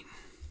I mean,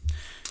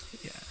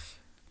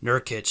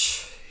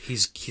 Nurkic,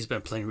 he's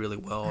been playing really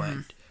well,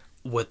 and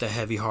with a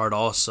heavy heart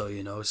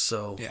also,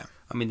 So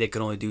I mean, they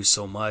can only do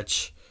so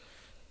much.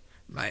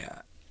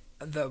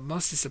 The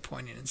most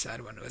disappointing and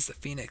sad one was the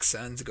Phoenix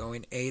Suns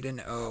going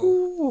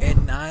 8-0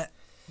 and not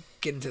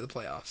getting to the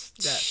playoffs.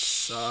 That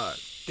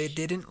sucked. They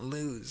didn't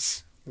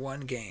lose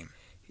one game.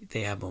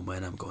 They have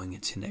momentum going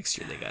into next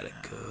year. They got a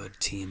good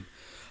team.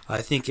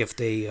 I think if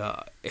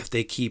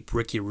they keep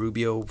Ricky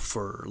Rubio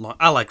for long,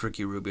 I like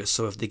Ricky Rubio.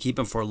 So if they keep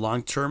him for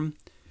long term,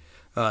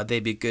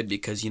 they'd be good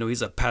because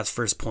he's a pass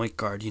first point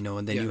guard.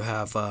 And then you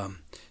have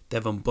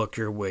Devin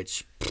Booker,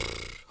 which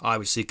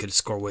obviously could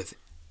score with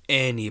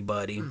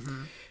anybody.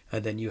 Mm-hmm.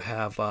 And then you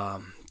have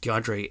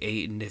DeAndre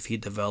Ayton if he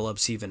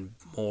develops even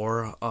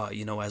more,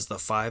 as the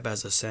 5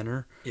 as a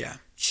center. Yeah.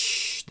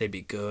 They'd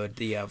be good.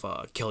 They have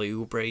Kelly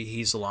Oubre.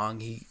 He's long.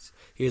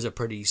 He's a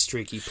pretty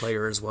streaky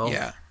player as well.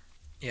 Yeah.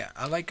 Yeah.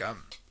 I like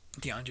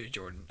DeAndre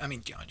Jordan.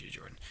 Ayton.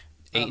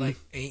 I like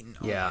Ayton.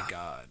 Oh, my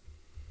God.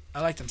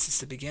 I liked him since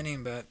the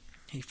beginning, but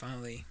he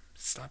finally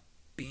stopped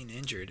being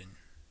injured and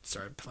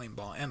started playing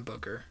ball. And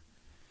Booker.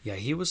 Yeah,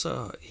 he was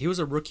a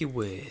rookie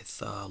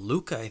with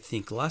Luka, I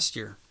think, last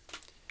year.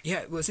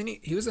 Yeah, wasn't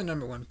he? He was a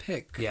number 1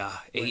 pick. Yeah,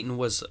 Ayton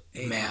was,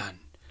 man,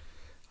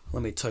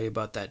 let me tell you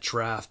about that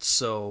draft.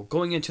 So,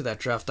 going into that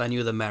draft, I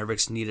knew the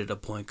Mavericks needed a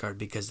point guard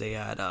because they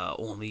had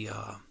only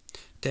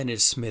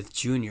Dennis Smith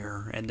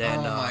Jr. And then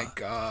oh, my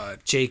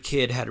God. J.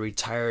 Kidd had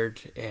retired,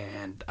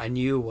 and I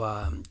knew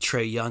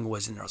Trae Young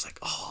was in there. I was like,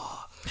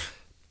 oh,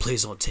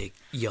 please don't take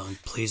Young.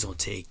 Please don't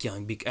take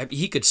Young.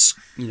 He could,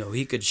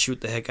 he could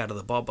shoot the heck out of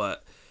the ball,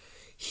 but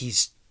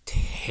he's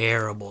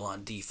terrible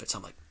on defense.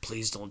 I'm like,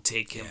 please don't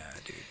take him. Yeah,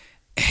 dude.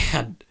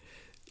 And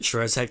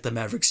sure as heck, the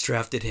Mavericks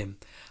drafted him.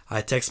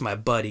 I text my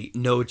buddy,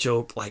 no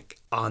joke, like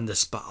on the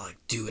spot, like,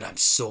 dude, I'm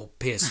so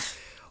pissed.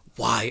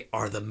 Why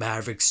are the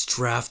Mavericks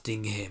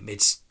drafting him?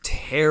 It's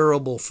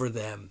terrible for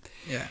them.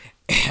 Yeah.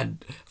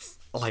 And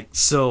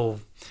so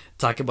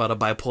talk about a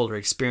bipolar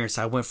experience.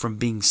 I went from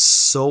being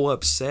so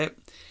upset,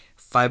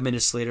 5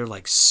 minutes later,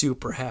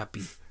 super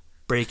happy.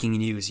 Breaking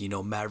news,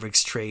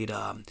 Mavericks trade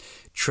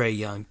Trae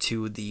Young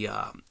to the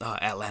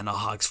Atlanta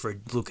Hawks for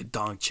Luka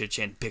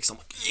Doncic and picks. I'm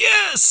like,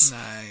 yes!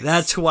 Nice.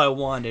 That's who I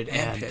wanted.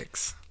 And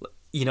picks.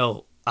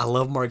 I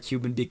love Mark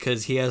Cuban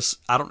because he has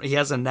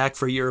a knack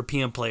for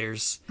European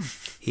players.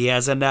 He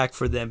has a knack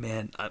for them,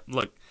 man.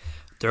 Look,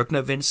 Dirk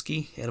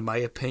Nowitzki, in my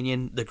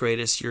opinion, the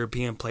greatest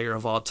European player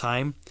of all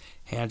time,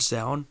 hands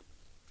down.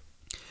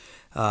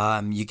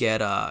 You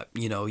get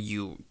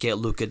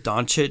Luka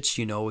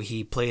Doncic.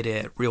 He played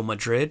at Real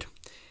Madrid.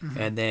 Mm-hmm.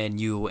 And then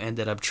you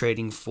ended up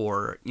trading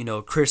for,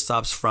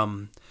 Kristaps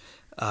from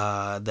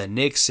the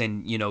Knicks,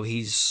 and,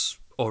 he's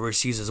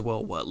overseas as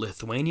well,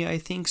 Lithuania, I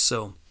think.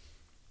 So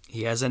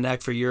he has a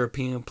knack for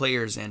European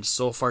players, and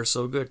so far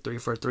so good, 3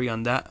 for 3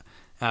 on that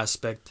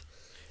aspect.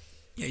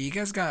 Yeah, you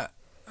guys got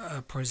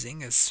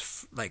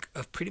Porzingis,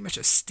 pretty much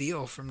a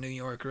steal from New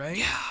York, right?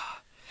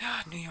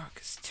 Yeah, New York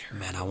is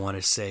terrible. Man, I want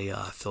to say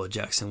Phil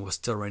Jackson was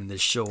still running the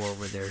show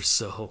over there,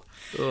 so...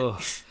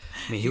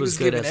 I mean, he was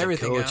good as a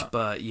coach,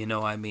 but,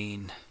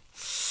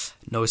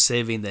 no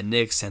saving the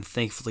Knicks, and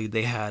thankfully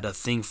they had a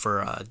thing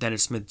for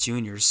Dennis Smith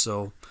Jr.,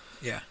 so...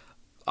 Yeah.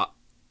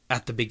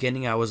 At the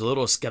beginning, I was a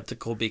little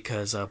skeptical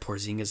because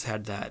Porzingis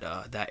had that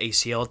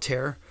ACL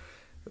tear,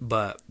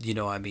 but,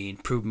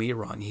 proved me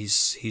wrong.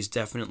 He's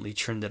definitely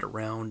turned it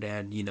around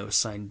and,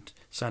 signed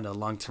a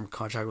long-term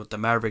contract with the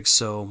Mavericks,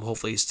 so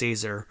hopefully he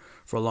stays there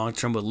for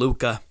long-term with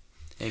Luka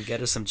and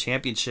get us some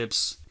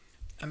championships.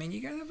 I mean,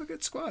 you guys have a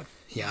good squad.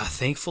 Yeah,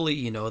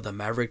 thankfully, the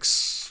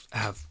Mavericks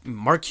have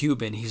Mark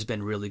Cuban. He's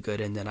been really good.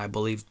 And then I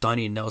believe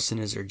Donnie Nelson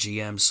is their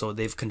GM, so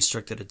they've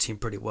constructed a team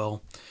pretty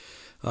well.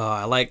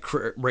 I like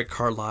Rick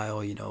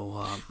Carlisle,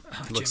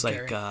 looks Jim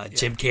like Carrey.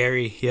 Jim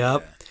Carrey.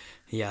 Yep.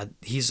 Yeah,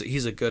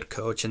 he's a good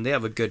coach, and they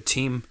have a good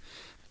team.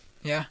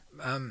 Yeah.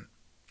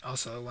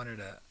 Also, I wanted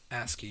to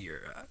ask you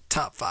your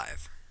top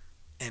 5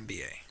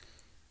 NBA.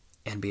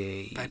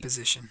 NBA. By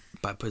position.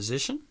 By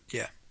position?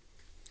 Yeah.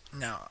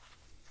 Now,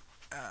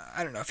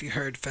 I don't know if you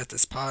heard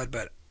Feta's pod,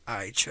 but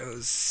I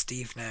chose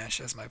Steve Nash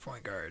as my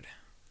point guard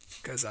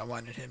because I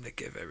wanted him to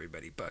give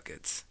everybody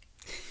buckets.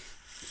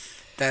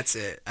 That's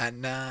it.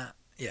 And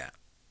yeah,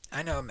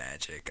 I know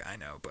Magic, I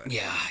know, but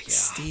Yeah.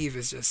 Steve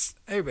is just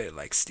everybody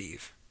likes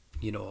Steve.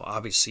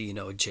 Obviously,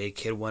 Jay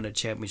Kidd won a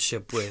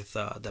championship with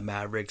the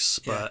Mavericks,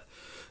 Yeah. but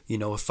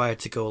if I had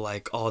to go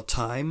like all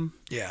time,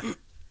 Yeah.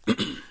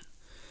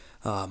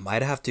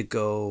 I'd have to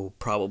go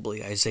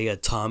probably Isaiah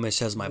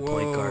Thomas as my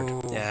point guard.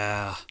 Whoa.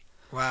 Yeah.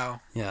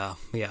 Wow. Yeah,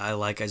 I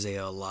like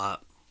Isaiah a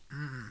lot.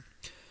 Mm.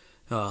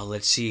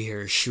 Let's see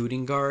here,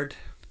 shooting guard.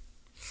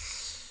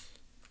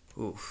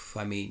 Oof,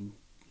 I mean,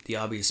 the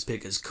obvious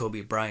pick is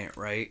Kobe Bryant,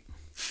 right?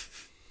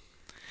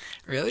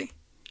 Really?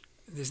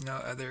 There's no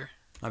other.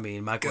 I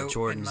mean, Michael Goat in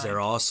Jordan's mind. there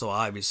also,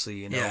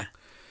 obviously, Yeah.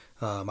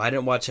 I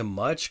didn't watch him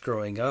much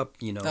growing up,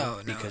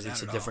 No, because not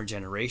it's a at all. different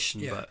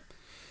generation. Yeah. But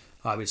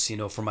obviously,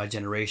 for my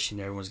generation,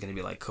 everyone's going to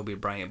be like Kobe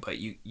Bryant, but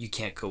you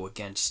can't go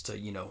against, I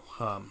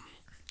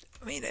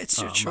mean, it's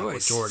your Michael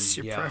choice. Jordan, It's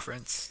your yeah.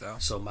 preference, though.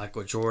 So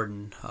Michael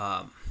Jordan,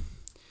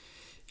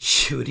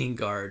 shooting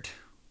guard,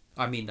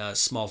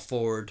 small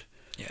forward.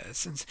 Yeah,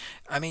 since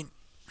I mean,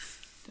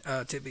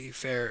 to be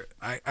fair,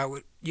 I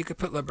would you could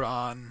put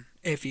LeBron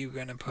if you're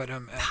gonna put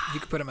him. You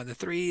could put him at the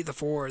 3, the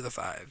 4, or the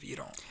 5. You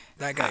don't.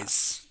 That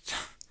guy's.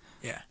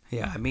 Yeah.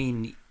 Yeah,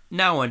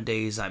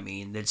 nowadays,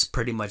 it's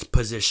pretty much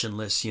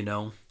positionless,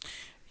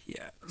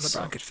 Yeah. LeBron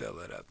So- could fill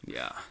it up,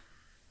 Yeah.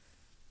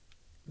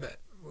 but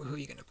who are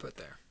you gonna put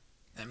there?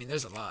 I mean,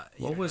 there's a lot.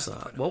 You What don't was have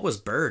to put him. what was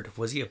Bird?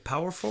 Was he a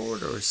power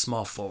forward or a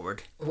small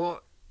forward?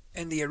 Well,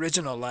 in the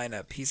original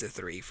lineup, he's a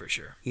 3 for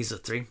sure. He's a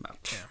 3.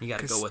 Yeah, You got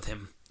to 'cause- go with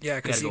him. Yeah,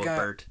 You got because to go with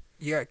Bird.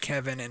 you got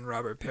Kevin and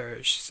Robert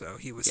Parrish, so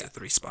he was Yeah. a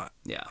 3 spot.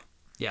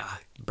 Yeah,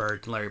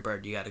 Bird, Larry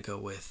Bird. You got to go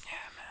with. Yeah,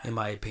 man. In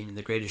my opinion,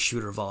 the greatest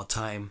shooter of all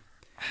time.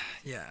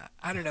 Yeah,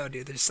 I don't know,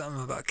 dude. There's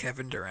something about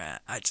Kevin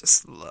Durant I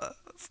just love.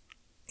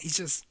 He's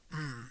just.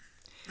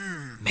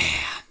 Man,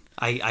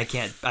 I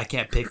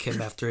can't pick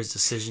him after his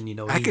decision.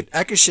 I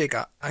could shake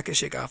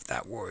off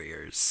that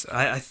Warriors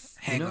I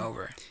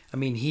hangover.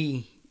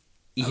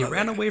 He I love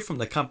ran that guy. away from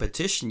the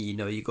competition.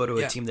 You go to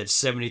a Yeah. team that's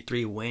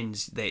 73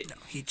 wins. They No,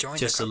 he joined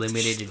just the competition.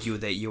 eliminated you.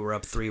 That you were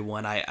up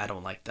 3-1. I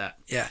don't like that.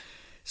 Yeah.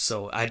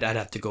 So I'd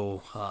have to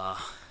go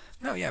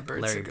No, yeah,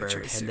 Bird's Larry a good Bird,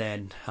 choice and too.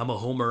 then I'm a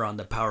homer on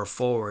the power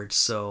forward.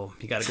 So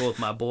you got to go with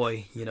my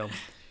boy.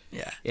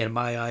 Yeah, In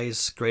my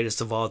eyes,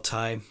 greatest of all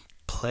time,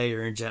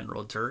 player in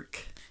general, Dirk.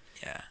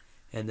 yeah.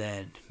 And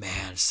then,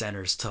 man,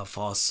 center's tough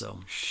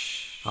also.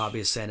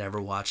 Obviously, I never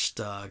watched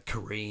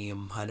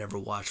Kareem. I never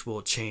watched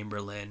Wilt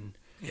Chamberlain.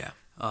 Yeah.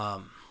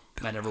 I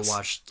never Russell.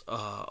 watched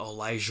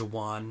Elijah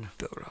Wan.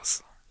 Bill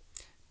Russell.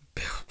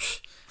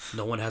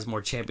 No one has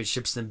more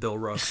championships than Bill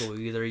Russell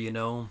either,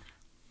 Yeah.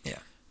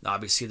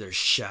 Obviously, there's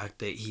Shaq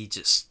that he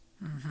just...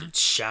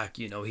 Shaq,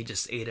 he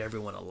just ate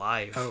everyone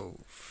alive. Oh,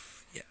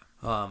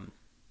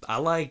 I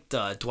liked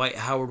Dwight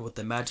Howard with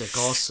the Magic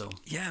also.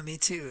 yeah, me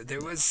too.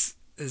 There was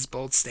this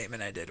bold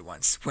statement I did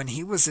once. When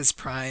he was his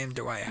prime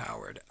Dwight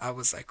Howard, I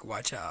was like,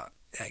 watch out.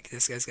 Like,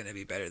 this guy's going to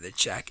be better than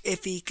Shaq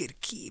if he could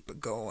keep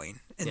going.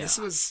 And Yeah. this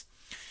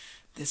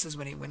was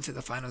when he went to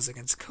the finals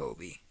against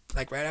Kobe.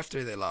 Like, right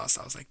after they lost,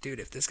 I was like, dude,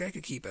 if this guy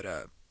could keep it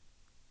up.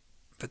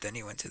 But then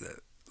he went to the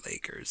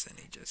Lakers and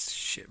he just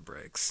shit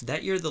bricks.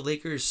 That year, the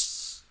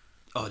Lakers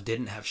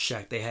didn't have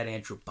Shaq. They had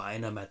Andrew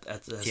Bynum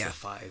as the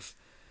 5.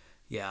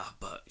 Yeah,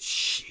 but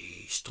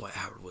sheesh, Dwight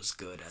Howard was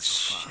good as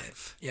a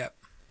 5. Yep.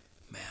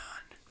 Man.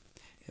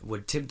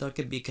 Would Tim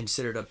Duncan be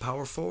considered a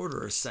power forward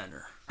or a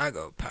center? I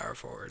go power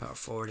forward. Power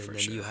forward, and For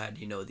then sure. you had,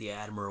 the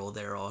Admiral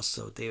there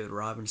also, David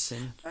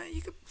Robinson.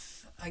 You could.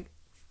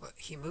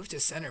 He moved to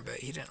center, but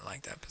he didn't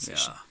like that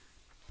position.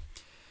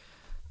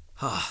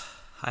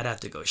 I'd have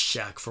to go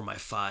Shaq for my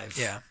 5.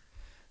 Yeah.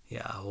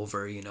 Yeah,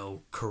 over,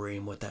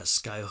 Kareem with that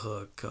sky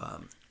hook.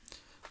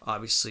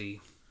 Obviously,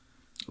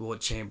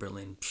 Wilt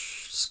Chamberlain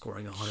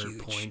scoring 100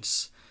 Huge.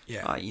 points.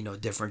 Yeah.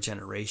 Different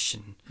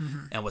generation.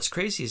 Mhm. And what's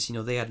crazy is,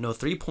 they had no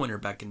 3-pointer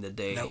back in the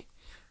day. Nope.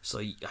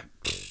 So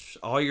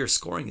all your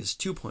scoring is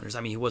 2-pointers.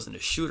 He wasn't a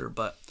shooter,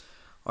 but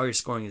all your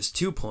scoring is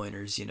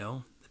 2-pointers,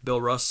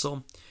 Bill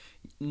Russell,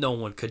 no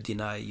one could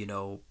deny,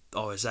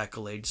 all his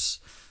accolades.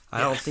 I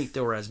Yeah. don't think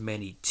there were as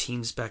many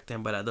teams back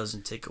then, but that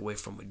doesn't take away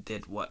from we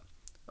did,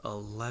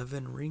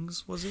 11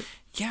 rings, was it?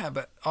 Yeah,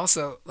 but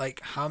also,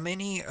 like, how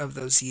many of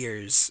those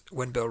years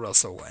when Bill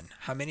Russell won,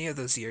 how many of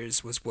those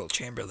years was Wilt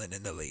Chamberlain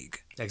in the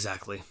league?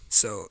 Exactly.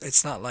 So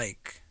it's not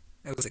like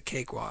it was a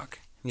cakewalk.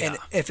 Yeah. And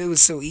if it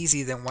was so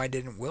easy, then why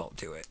didn't Wilt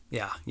do it?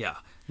 Yeah.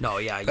 No,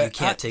 you But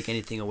can't take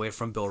anything away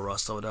from Bill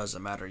Russell. It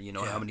doesn't matter,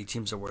 Yeah. how many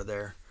teams there were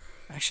there.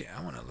 Actually,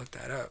 I want to look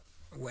that up.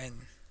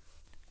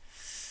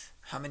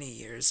 How many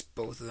years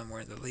both of them were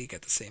in the league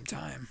at the same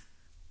time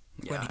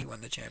when Yeah. he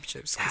won the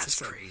championships? 'Cause That's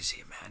it's like-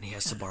 crazy, man. He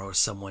has to borrow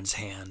someone's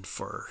hand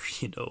for,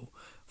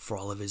 for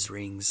all of his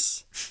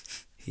rings.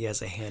 He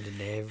has a hand in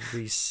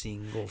every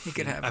single He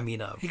could have- a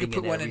he could ring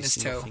put one every in his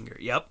single toe. Finger.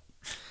 Yep.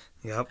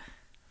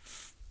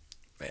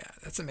 But yeah,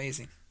 that's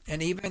amazing.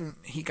 And even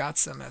he got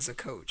some as a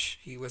coach.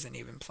 He wasn't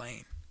even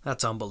playing.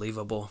 That's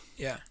unbelievable.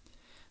 Yeah.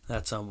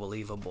 That's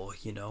unbelievable,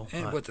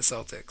 And with the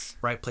Celtics.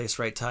 Right place,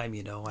 right time,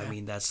 Yeah. I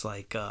mean, that's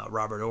like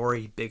Robert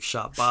Horry, Big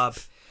Shot Bob.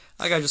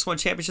 That guy just won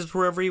championships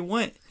wherever he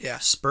went. Yeah.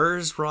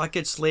 Spurs,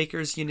 Rockets,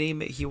 Lakers, you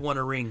name it, he won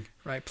a ring.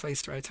 Right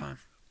place, right time.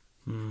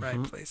 Mm-hmm.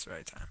 Right place,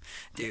 right time.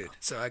 Dude,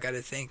 so I got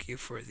to thank you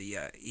for the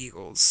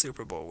Eagles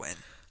Super Bowl win.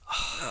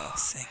 Oh,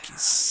 thank you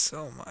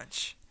so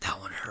much. That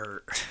one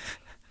hurt.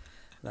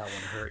 That one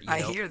hurt.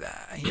 I hear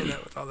that. I hear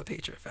that with all the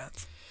Patriot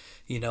fans.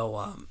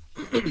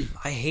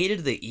 I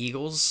hated the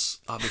Eagles,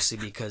 obviously,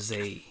 because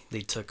they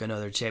took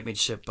another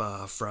championship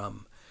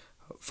from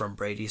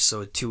Brady,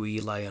 so 2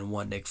 Eli and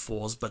 1 Nick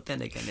Foles. But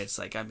then again, it's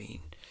like, I mean,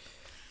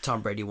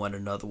 Tom Brady won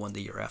another one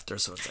the year after,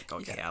 so it's like,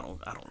 okay, yeah.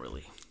 I don't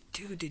really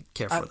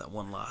care for that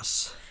one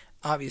loss.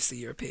 Obviously,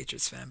 you're a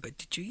Patriots fan, but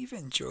did you even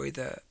enjoy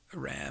the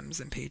Rams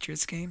and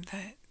Patriots game?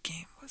 That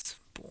game was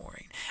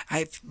boring.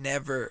 I've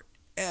never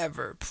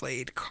ever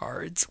played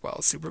cards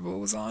while Super Bowl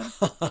was on.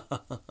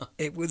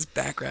 It was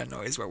background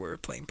noise while we were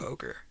playing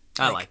poker.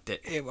 I liked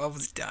it. It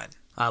was done.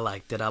 I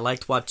liked it. I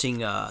liked watching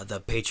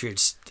the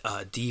Patriots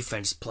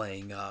defense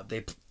playing.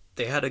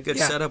 They had a good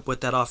setup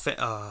with that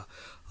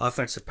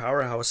offensive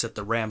powerhouse that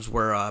the Rams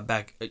were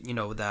back.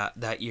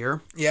 That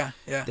year. Yeah.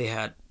 They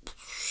had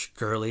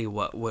Gurley.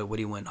 What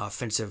he win?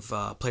 Offensive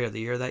Player of the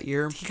Year that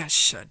year. He got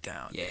shut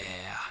down. Yeah.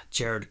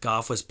 Jared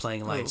Goff was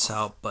playing lights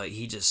out, but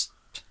he just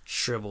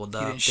shriveled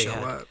up. He didn't show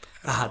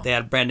up. They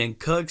had Brandon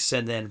Cooks,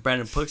 and then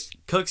Brandon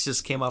Cooks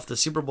just came off the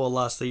Super Bowl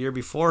loss the year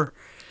before,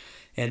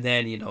 and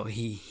then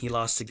he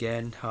lost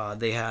again.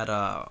 They had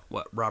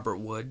Robert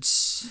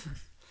Woods,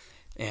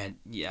 and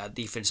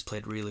defense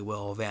played really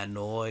well. Van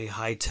Noy,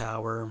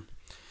 Hightower,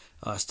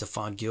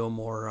 Stephon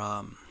Gilmore.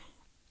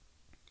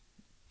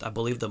 I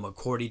believe the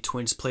McCourty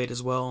twins played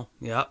as well.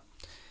 Yep.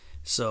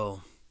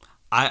 So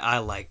I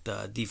liked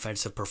the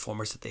defensive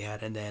performance that they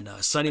had, and then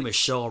Sonny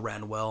Michel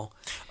ran well.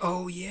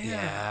 Oh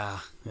yeah.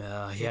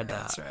 Yeah. He had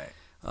that. That's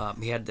right.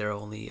 He had their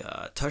only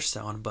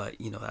touchdown, but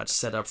that's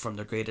set up from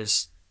the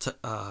greatest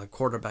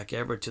quarterback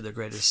ever to the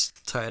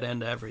greatest tight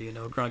end ever.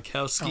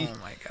 Gronkowski. Oh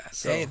my God.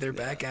 So, hey, they're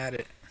back at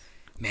it.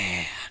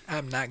 Man,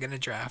 I'm not gonna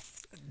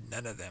draft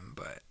none of them,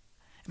 but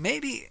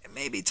maybe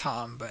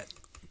Tom, but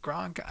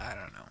Gronk, I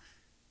don't know.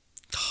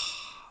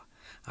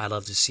 I'd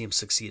love to see him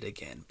succeed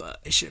again, but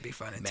it should be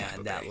fun in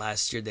Tampa that Bay.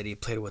 last year that he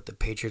played with the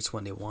Patriots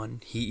when they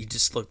won, he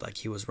just looked like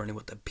he was running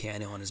with the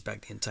piano on his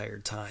back the entire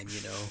time.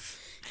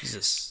 He's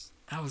just.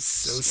 I was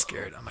so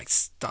scared. I'm like,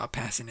 stop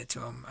passing it to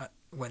him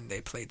when they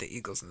played the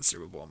Eagles in the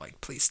Super Bowl. I'm like,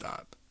 please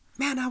stop.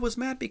 Man, I was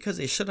mad because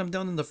they shut him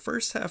down in the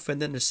first half,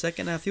 and then the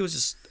second half, he was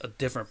just a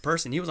different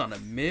person. He was on a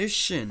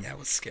mission. Yeah, I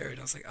was scared.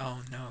 I was like,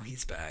 oh no,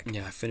 he's back.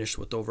 Yeah, I finished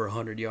with over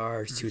 100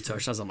 yards, 2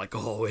 touchdowns. I'm like,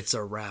 oh, it's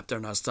a wrap. They're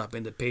not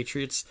stopping the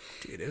Patriots.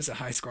 Dude, it was a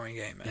high-scoring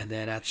game, man. And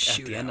then at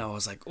the end, I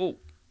was like, oh,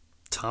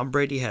 Tom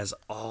Brady has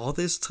all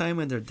this time,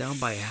 and they're down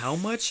by how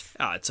much?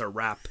 It's a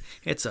wrap.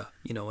 It's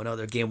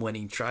another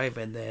game-winning drive,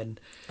 and then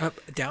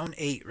down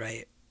 8,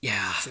 right?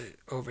 Yeah.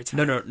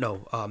 Overtime.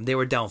 No. They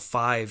were down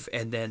 5,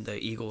 and then the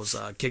Eagles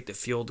kicked a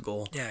field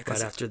goal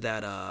right after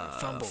that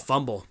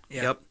fumble.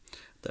 Yeah. Yep.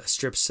 The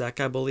strip sack,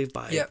 I believe,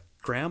 by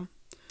Graham.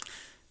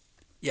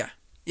 Yeah,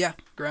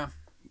 Graham.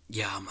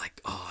 Yeah, I'm like,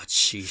 oh,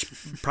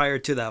 sheesh. Prior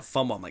to that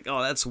fumble, I'm like,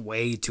 oh, that's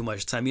way too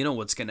much time. You know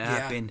what's going to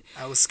happen.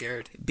 I was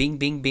scared. Bing,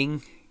 bing,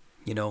 bing.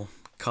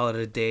 Call it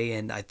a day.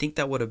 And I think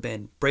that would have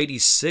been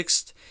Brady's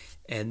 6th,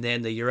 and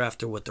then the year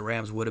after with the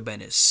Rams would have been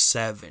his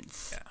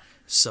 7th. Yeah.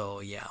 So,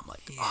 yeah, I'm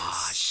like,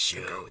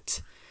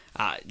 shoot.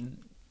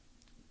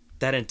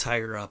 That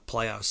entire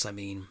playoffs, I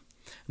mean,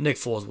 Nick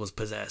Foles was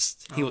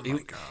possessed. My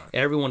God.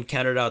 Everyone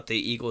counted out the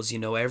Eagles,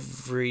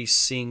 every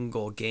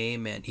single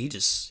game, and he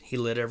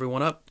lit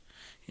everyone up.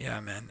 Yeah,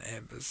 man,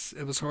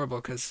 it was horrible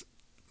because,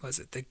 was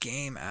it the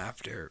game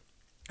after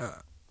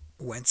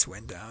Wentz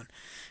went down?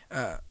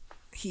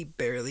 He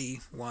barely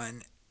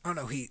won. Oh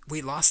no,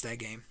 we lost that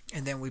game,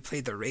 and then we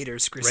played the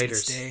Raiders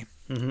Christmas Day.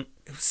 Mm-hmm.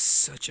 It was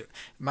such a.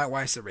 My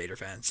wife's a Raider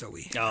fan, so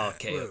we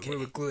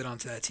were glued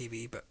onto that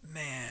TV. But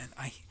man,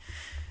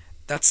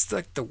 that's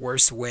like the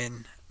worst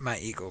win my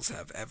Eagles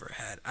have ever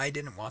had. I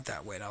didn't want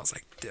that win. I was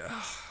like,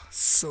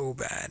 so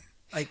bad.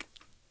 Like,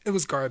 it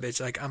was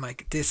garbage. Like, I'm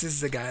like, this is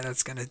the guy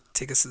that's gonna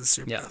take us to the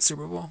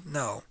Super Bowl.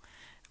 No,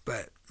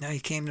 but now he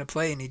came to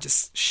play and he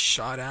just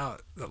shot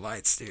out the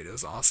lights, dude. It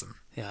was awesome.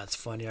 Yeah, it's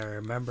funny. I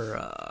remember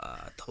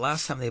the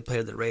last time they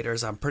played the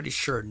Raiders, I'm pretty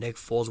sure Nick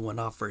Foles went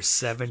off for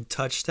 7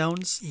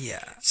 touchdowns.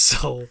 Yeah.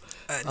 So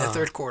in the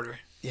third quarter.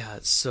 Yeah.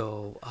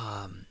 So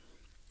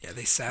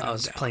they sat him down. I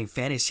was playing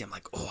fantasy. I'm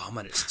like, oh, I'm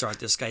gonna start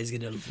this guy. He's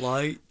gonna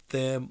light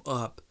them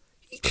up.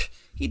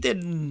 He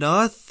did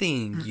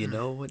nothing.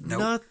 Nope.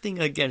 Nothing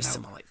against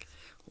him. I'm like,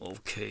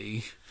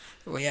 okay.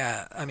 Well,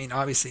 yeah, I mean,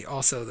 obviously,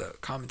 also the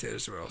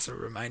commentators were also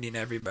reminding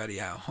everybody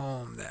at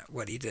home that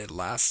what he did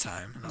last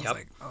time, and I was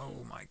like,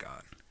 oh my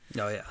God.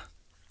 Oh yeah.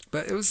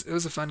 But it was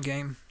a fun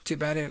game. Too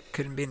bad it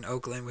couldn't be in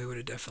Oakland. We would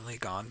have definitely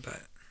gone.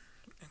 But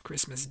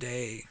Christmas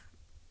Day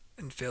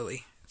in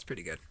Philly, it's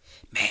pretty good.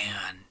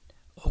 Man,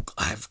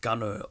 I've gone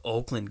to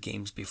Oakland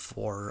games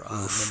before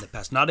in the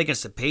past. Not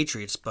against the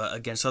Patriots, but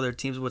against other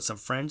teams with some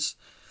friends.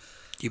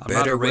 You I'm not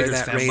better a wear Raiders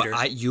that fan, Raider.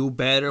 but you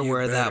better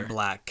wear better. that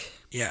black.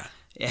 Yeah.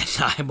 And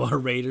I'm a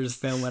Raiders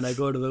fan when I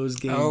go to those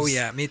games. Oh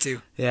yeah, me too.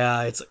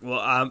 Yeah, it's like, well,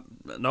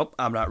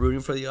 I'm not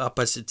rooting for the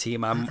opposite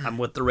team. I'm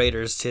with the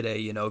Raiders today.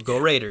 You know, go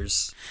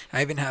Raiders.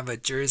 I even have a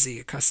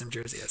custom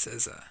jersey that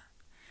says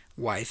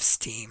 "Wife's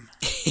Team,"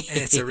 and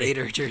it's a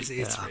Raider jersey.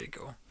 It's pretty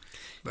cool.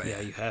 But yeah,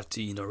 you have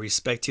to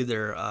respect to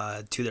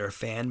their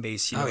fan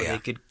base. You know, they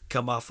could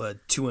come off a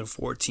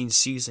 2-14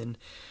 season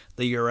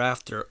the year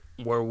after.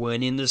 We're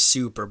winning the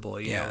Super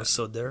Bowl. You know,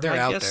 so they're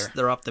I guess there.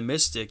 they're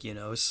optimistic. You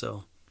know,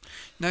 so.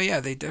 No,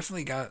 yeah, they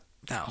definitely got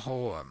that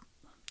whole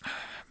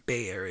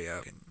Bay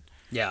Area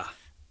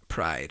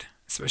pride,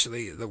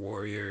 especially the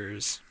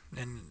Warriors.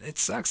 And it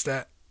sucks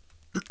that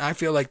I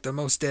feel like the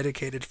most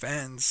dedicated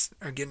fans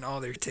are getting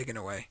all their taken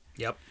away.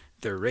 Yep.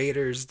 They're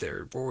Raiders,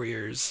 they're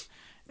Warriors,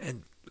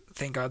 and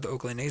thank God the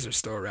Oakland A's are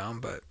still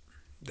around, but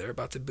they're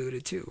about to boot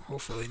it too.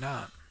 Hopefully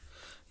not.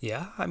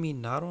 Yeah, I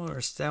mean, I don't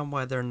understand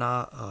why they're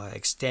not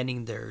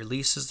extending their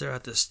leases there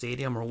at the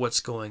stadium or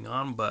what's going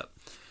on, but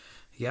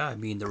yeah, I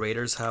mean, the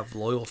Raiders have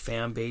loyal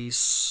fan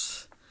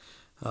base.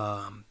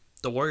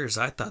 The Warriors,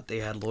 I thought they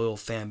had loyal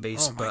fan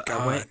base, but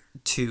I went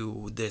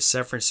to the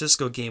San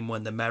Francisco game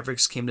when the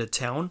Mavericks came to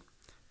town.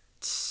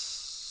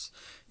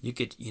 You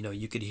could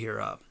hear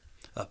a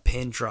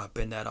pin drop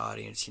in that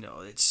audience. You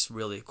know, it's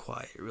really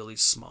quiet, really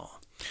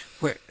small.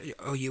 Where?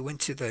 Oh, you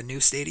went to the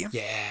new stadium?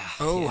 Yeah.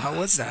 Oh, yeah. How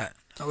was that?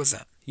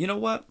 You know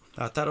what?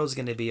 I thought it was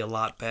going to be a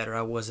lot better.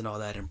 I wasn't all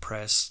that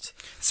impressed.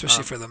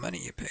 Especially for the money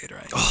you paid,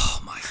 right?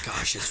 Oh, my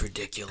gosh, it's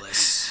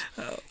ridiculous.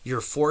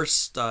 You're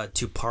forced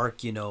to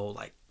park,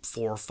 like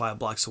 4 or 5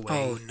 blocks away.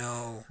 Oh,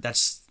 no.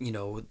 That's,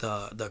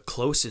 the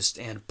closest.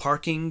 And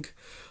parking,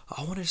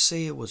 I want to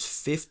say it was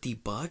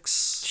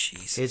 $50.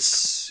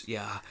 Jesus.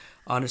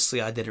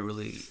 Honestly, I didn't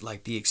really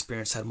like the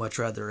experience. I'd much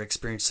rather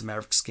experience the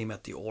Mavericks game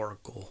at the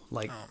Oracle. Oh,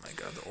 my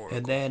God, the Oracle.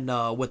 And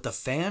then with the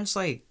fans,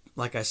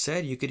 like I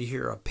said, you could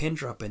hear a pin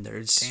drop in there.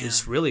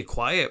 It's really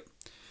quiet.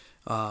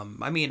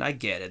 I mean, I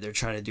get it. They're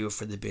trying to do it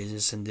for the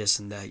business and this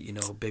and that,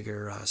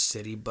 bigger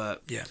city.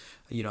 But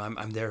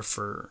I'm there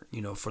for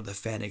for the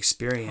fan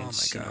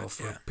experience. Oh my God,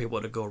 for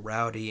people to go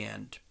rowdy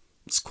and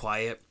it's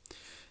quiet.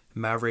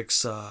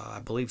 Mavericks,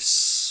 I believe,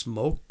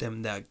 smoked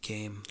them that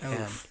game.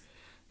 Oh.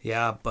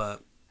 And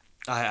but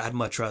I'd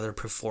much rather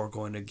prefer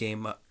going to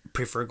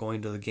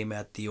the game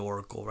at the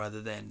Oracle rather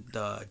than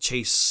the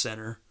Chase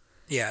Center.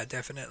 Yeah,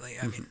 definitely.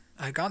 I mean,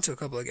 I've gone to a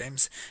couple of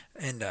games,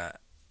 and I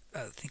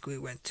think we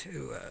went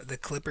to the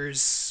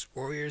Clippers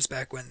Warriors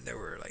back when they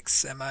were like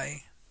semi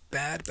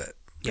bad, but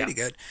pretty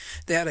good.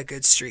 They had a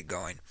good streak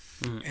going,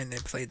 and they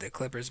played the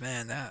Clippers.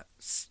 Man, that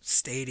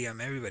stadium,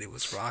 everybody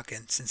was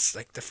rocking since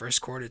like the first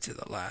quarter to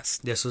the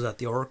last. This was at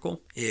the Oracle?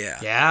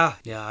 Yeah.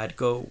 Yeah, I'd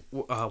go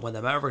when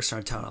the Mavericks are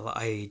in town.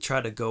 I try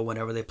to go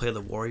whenever they play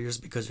the Warriors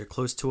because they're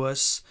close to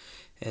us.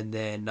 And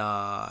then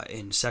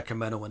in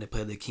Sacramento when they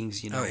play the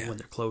Kings, when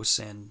they're close.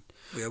 And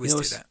we always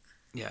do that.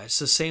 Yeah, it's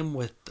the same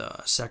with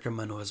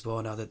Sacramento as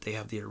well. Now that they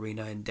have the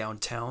arena in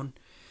downtown,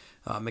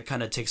 it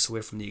kind of takes away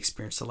from the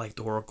experience of like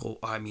the Oracle.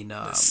 I mean,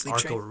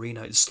 Arco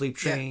Arena, Sleep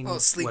Train,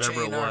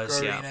 whatever it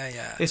was. Arena,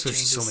 they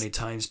switched so many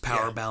times.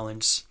 Power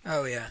Balance.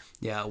 Oh yeah.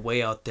 Yeah,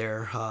 way out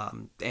there,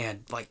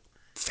 and like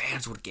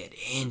fans would get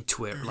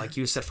into it, like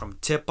you said, from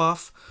tip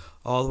off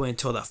all the way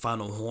until that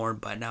final horn.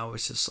 But now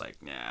it's just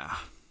like, nah.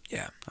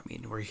 Yeah. I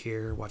mean, we're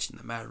here watching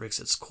the Mavericks.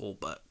 It's cool,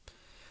 but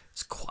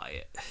it's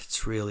quiet.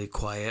 It's really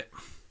quiet.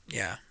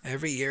 Yeah.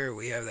 Every year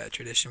we have that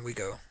tradition. We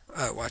go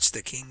watch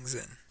the Kings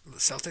and the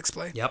Celtics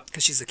play. Yep.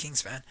 Because she's a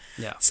Kings fan.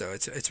 Yeah. So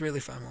it's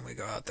really fun when we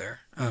go out there.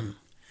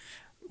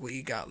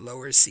 We got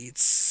lower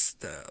seats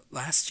the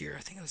last year. I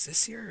think it was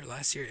this year or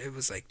last year. It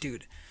was like,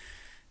 dude.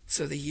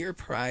 So the year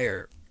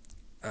prior,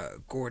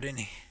 Gordon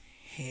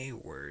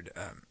Hayward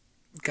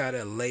got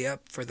a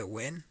layup for the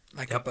win,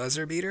 like a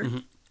buzzer beater.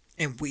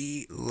 And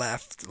we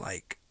left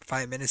like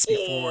 5 minutes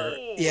before.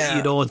 Yeah,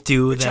 you don't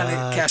do we're that.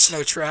 Trying to catch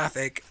no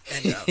traffic,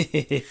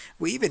 and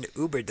we even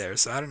Ubered there.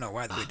 So I don't know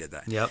why we did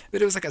that. Yep.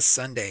 But it was like a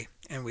Sunday,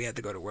 and we had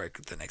to go to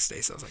work the next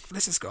day. So I was like,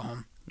 let's just go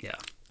home. Yeah.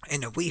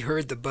 And we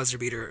heard the buzzer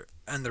beater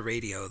on the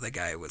radio. The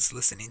guy was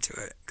listening to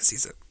it because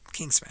he's a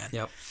Kings fan.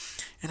 Yep.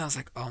 And I was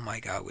like, oh my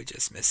God, we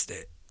just missed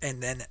it.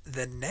 And then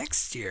the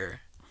next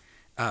year,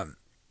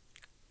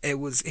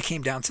 it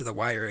came down to the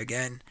wire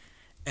again,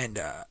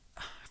 and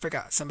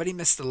forgot somebody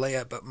missed the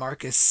layup, but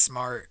Marcus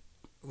Smart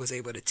was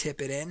able to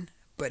tip it in,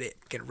 but it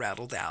get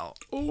rattled out.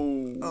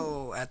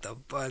 Oh, at the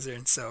buzzer,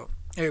 and so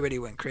everybody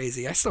went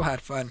crazy. I still had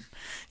fun.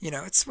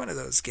 It's one of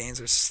those games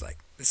where it's just like,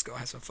 let's go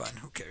have some fun.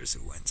 Who cares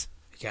who wins?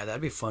 Yeah,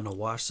 that'd be fun to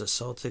watch. The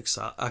Celtics,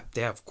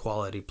 they have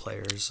quality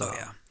players.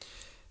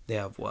 They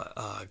have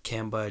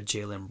Kemba,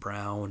 Jaylen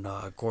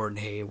Brown, Gordon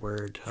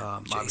Hayward,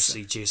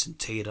 obviously Jason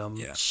Tatum.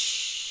 Yeah.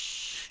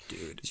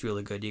 Dude, he's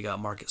really good. You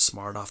got Marcus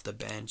Smart off the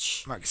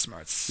bench. Marcus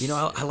Smart's.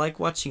 I like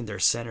watching their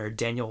center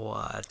Daniel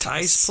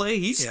Tice play.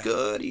 He's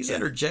good. He's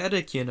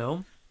energetic.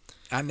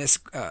 I miss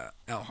Al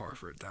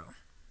Horford though.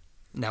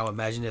 Now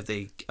imagine if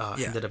they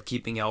ended up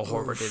keeping Al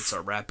Horford. It's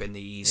a wrap in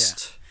the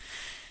East.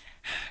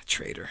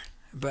 Traitor.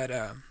 But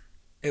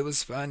it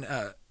was fun.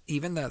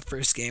 Even the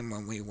first game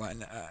when we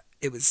won,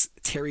 it was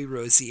Terry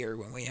Rozier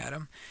when we had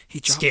him. He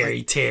dropped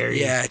Scary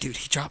Terry. Yeah, dude.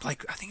 He dropped I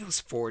think it was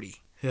 40.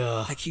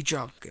 Yeah. Like he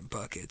dropped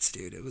buckets,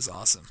 dude. It was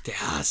awesome.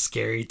 Yeah,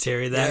 Scary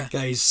Terry. That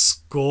guy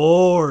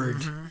scored.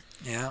 Mm-hmm.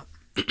 Yeah.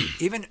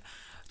 Even,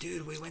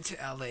 dude, we went to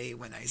LA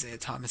when Isaiah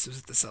Thomas was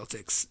with the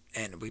Celtics,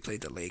 and we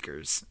played the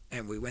Lakers,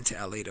 and we went to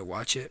LA to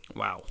watch it.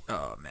 Wow.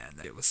 Oh man,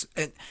 it was.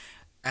 And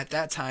at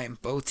that time,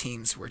 both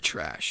teams were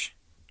trash.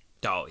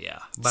 Oh yeah,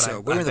 but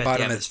so I the bet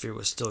bottom the atmosphere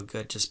was still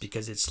good just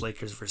because it's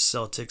Lakers versus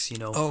Celtics.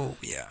 Oh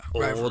yeah,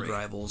 old rivalry.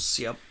 rivals.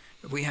 Yep.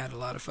 We had a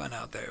lot of fun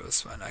out there. It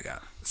was fun. I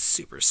got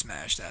super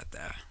smashed at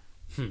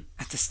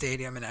the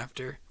stadium, and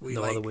after we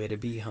no other way to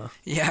be, huh?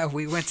 Yeah,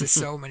 we went to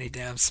so many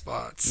damn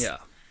spots. Yeah.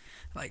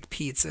 Like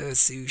pizza,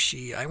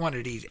 sushi. I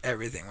wanted to eat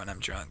everything when I'm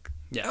drunk.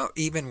 Yeah. Oh,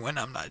 even when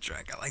I'm not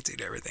drunk, I like to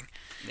eat everything.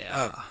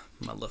 Yeah.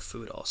 I love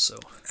food also.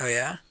 Oh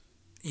yeah.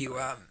 You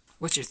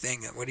what's your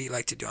thing? What do you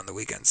like to do on the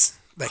weekends?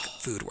 Like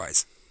food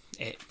wise?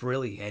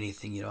 Really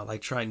anything, I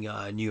like trying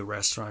new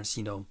restaurants,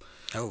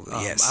 Oh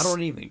yes. I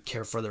don't even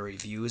care for the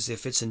reviews.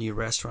 If it's a new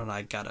restaurant,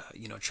 I gotta,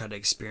 try to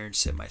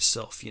experience it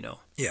myself,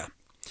 Yeah.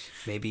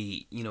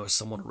 Maybe,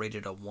 someone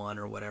rated a 1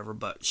 or whatever,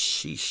 but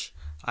sheesh,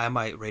 I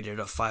might rate it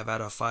a 5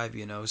 out of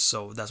 5,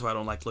 so that's why I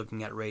don't like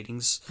looking at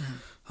ratings.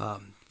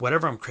 Mm-hmm.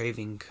 Whatever I'm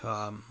craving,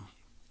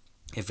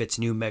 if it's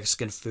new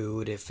Mexican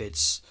food, if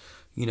it's,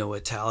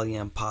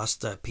 Italian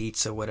pasta,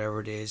 pizza, whatever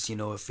it is,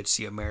 if it's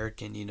the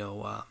American,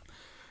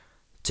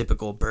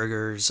 typical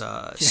burgers,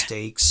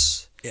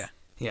 steaks. Yeah.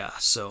 Yeah,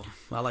 so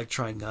I like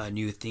trying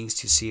new things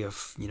to see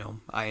if,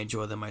 I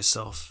enjoy them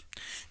myself.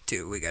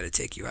 Dude, we got to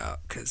take you out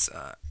because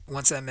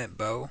once I met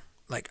Bo,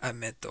 I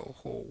met the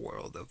whole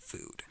world of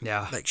food.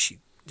 Yeah.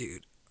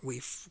 Dude,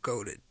 we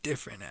go to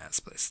different ass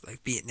places,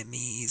 like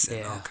Vietnamese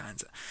and all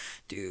kinds of.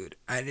 Dude,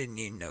 I didn't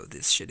even know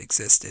this shit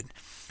existed.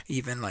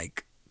 Even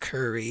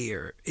curry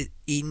or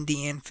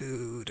Indian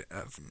food,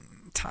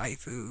 Thai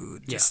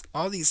food, just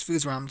all these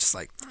foods where I'm just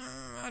like,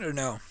 I don't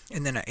know.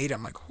 And then I ate,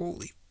 I'm like,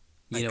 holy.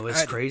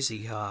 It's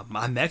crazy.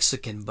 I'm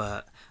Mexican,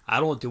 but I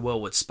don't do well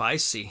with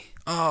spicy.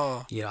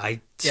 Oh.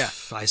 I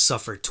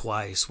suffer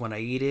twice when I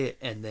eat it,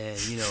 and then,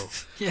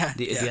 at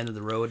the end of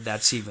the road,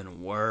 that's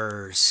even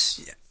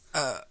worse.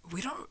 Yeah.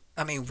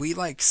 We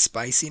like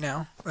spicy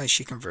now.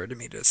 She converted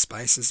me to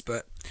spices,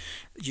 but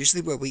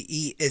usually what we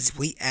eat is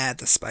we add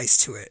the spice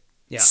to it.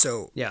 Yeah.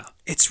 So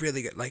it's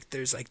really good.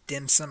 There's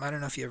dim sum. I don't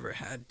know if you ever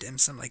had dim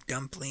sum,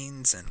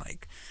 dumplings and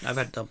I've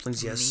had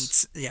dumplings, yes.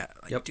 Meats. Yeah.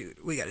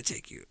 Dude, we got to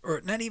take you. Or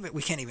not even.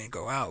 We can't even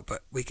go out,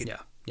 but we could.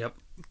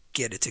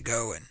 Get it to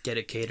go and get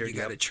it catered. You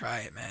got to try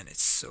it, man.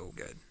 It's so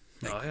good.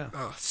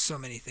 Oh so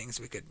many things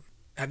we could.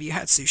 Have you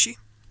had sushi?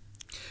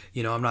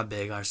 I'm not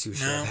big on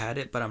sushi. No. I've had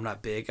it, but I'm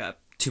not big.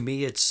 To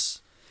me,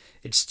 it's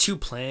too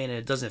plain and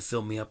it doesn't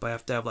fill me up. I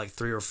have to have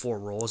 3 or 4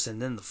 rolls,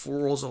 and then the 4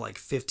 rolls are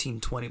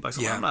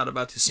 $15-$20. I'm not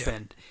about to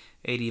spend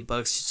 $80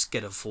 just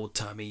get a full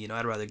tummy.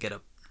 I'd rather get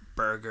a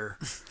burger.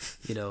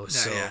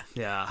 So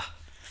yeah.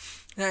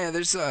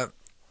 There's a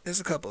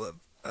couple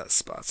of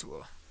spots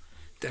we'll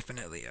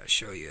definitely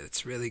show you.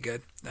 It's really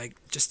good.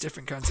 Just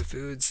different kinds of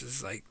foods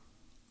is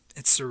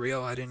it's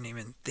surreal. I didn't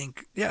even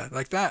think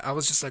like that. I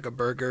was just a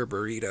burger,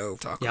 burrito,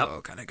 Taco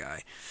Bell kind of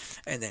guy,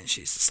 and then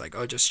she's just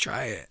oh, just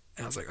try it.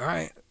 And I was like, all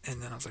right.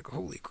 And then I was like,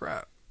 holy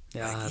crap.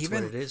 Yeah, that's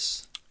what it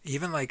is.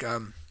 Even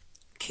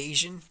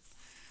Cajun.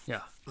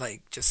 Yeah.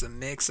 Just a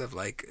mix of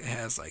it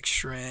has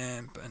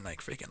shrimp and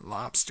freaking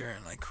lobster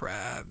and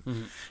crab.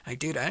 Mm-hmm.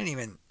 Dude, I didn't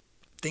even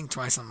think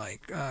twice. I'm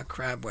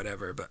crab,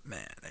 whatever. But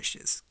man, that's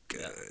just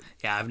good.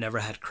 Yeah, I've never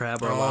had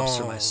crab or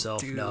lobster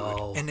myself. Dude.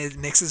 No. And it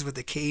mixes with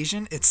the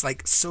Cajun. It's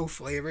so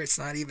flavored. It's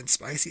not even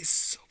spicy.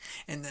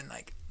 And then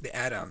they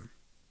add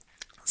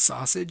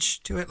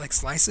sausage to it,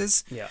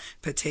 slices,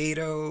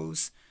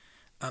 potatoes,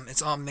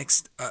 it's all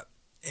mixed up,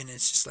 and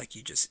it's just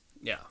you just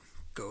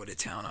go to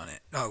town on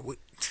it.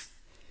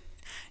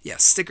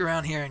 Stick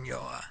around here and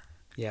you'll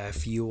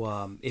if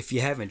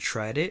you haven't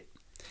tried it,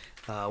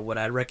 what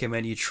I'd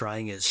recommend you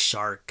trying is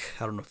shark.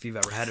 I don't know if you've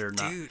ever had it or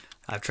not. Dude.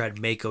 I've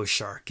tried Mako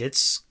shark.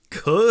 It's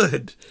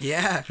good.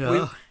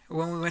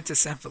 When we went to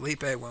San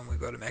Felipe, when we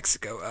go to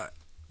Mexico,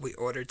 we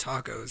ordered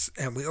tacos,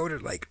 and we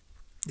ordered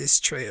this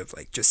tray of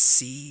just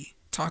sea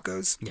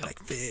tacos,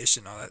 fish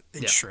and all that,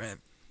 and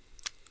shrimp.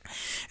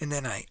 And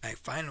then I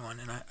find one,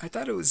 and I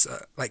thought it was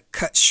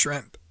cut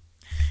shrimp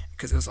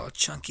because it was all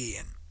chunky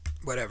and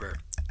whatever.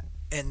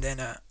 And then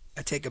I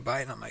take a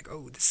bite, and I'm like,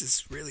 oh, this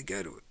is really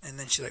good. And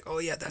then she's like, oh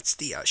yeah, that's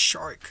the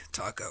shark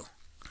taco.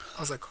 I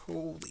was like,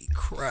 holy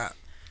crap.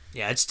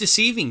 Yeah, it's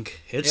deceiving.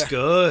 It's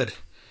good.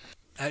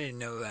 I didn't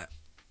know that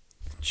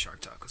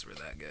shark tacos were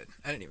that good.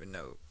 I didn't even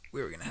know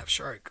we were gonna have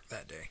shark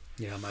that day.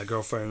 Yeah, my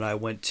girlfriend and I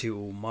went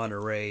to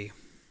Monterey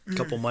a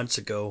couple months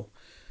ago,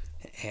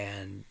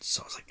 and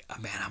so I was like,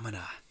 oh, man,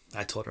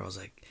 I told her, I was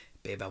like,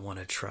 babe, I want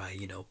to try,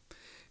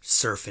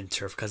 surf and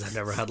turf because I've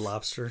never had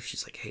lobster.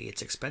 She's like, hey,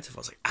 it's expensive. I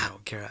was like, I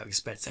don't care how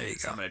expensive it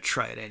is. I'm going to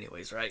try it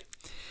anyways, right?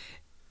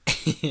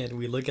 And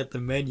we look at the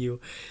menu.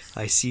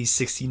 I see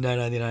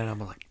 $69.99. I'm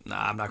like,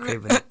 nah, I'm not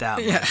craving it that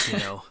much,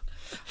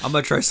 I'm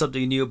going to try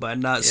something new, but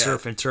not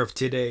surf and turf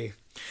today.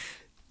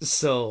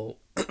 So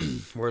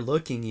we're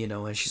looking,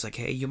 and she's like,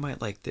 hey, you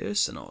might like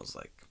this. And I was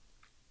like,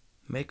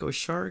 Mako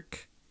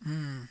shark?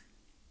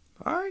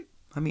 All right.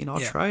 I mean, I'll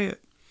try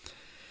it.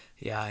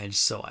 Yeah, and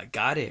so I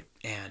got it,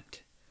 and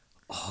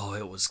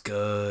it was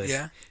good.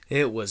 Yeah?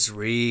 It was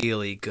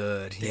really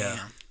good. Damn. Yeah.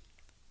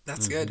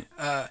 That's good.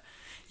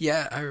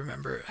 Yeah, I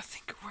remember, I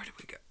think, where did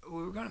we go?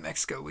 We were going to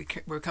Mexico. We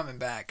were coming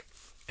back,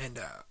 and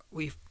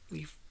we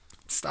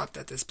stopped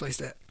at this place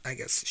that I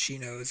guess she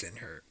knows and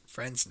her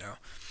friends know.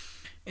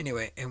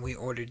 Anyway, and we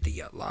ordered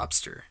the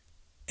lobster,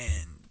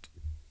 and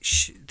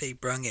they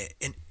brung it,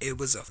 and it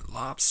was a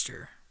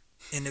lobster,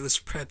 and it was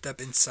prepped up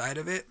inside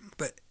of it,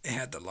 but it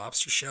had the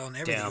lobster shell and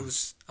everything. Damn. I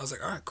was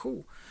like, all right,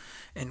 cool.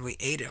 And we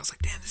ate it. I was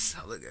like, damn, this is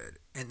hella good.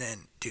 And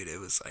then, dude, it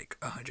was like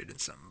 $100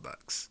 and something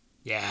bucks.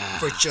 Yeah.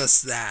 For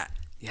just that.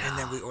 Yeah. And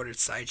then we ordered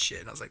side shit,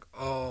 and I was like,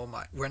 "Oh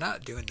my, we're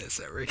not doing this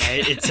at Rick."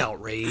 It's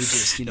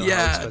outrageous, how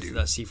expensive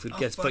that seafood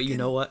gets. But you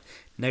know what?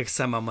 Next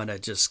time I'm gonna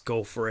just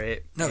go for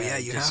it. No, yeah,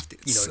 you have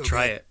to.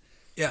 Try it.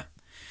 Yeah.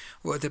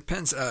 Well, it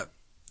depends.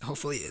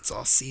 Hopefully, it's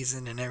all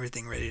seasoned and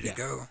everything ready to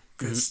go.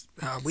 Because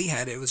we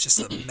had it was just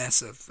a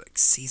mess of like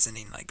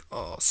seasoning. Like,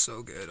 oh,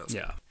 so good. I was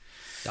like,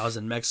 that was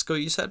in Mexico,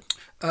 you said?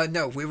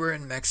 No, we were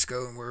in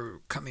Mexico and we're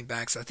coming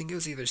back. So I think it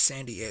was either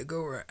San Diego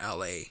or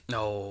LA.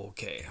 Oh,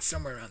 okay.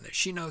 Somewhere around there.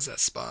 She knows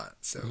that spot.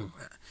 So,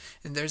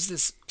 and there's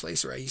this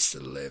place where I used to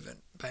live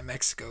by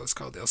Mexico. It's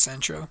called El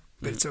Centro,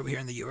 but it's over here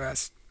in the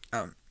U.S.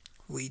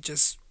 We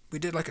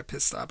did like a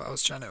pit stop. I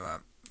was trying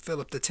to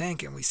fill up the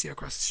tank, and we see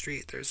across the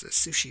street there's a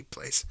sushi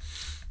place.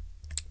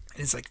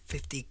 And it's like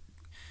 50.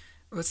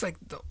 It's like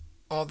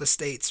all the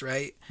states,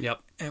 right? Yep.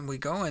 And we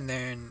go in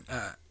there, and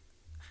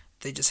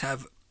they just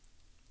have,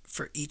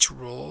 for each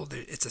roll,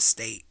 it's a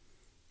state.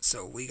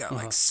 So we got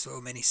like so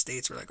many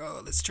states. We're like,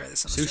 oh, let's try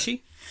this.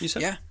 Sushi, you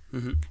said? Yeah.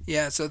 Mm-hmm.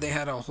 Yeah, so they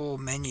had a whole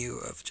menu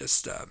of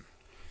just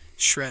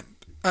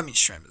shrimp,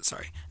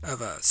 sorry, of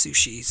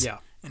sushis. Yeah.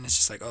 And it's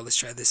just like, oh, let's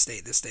try this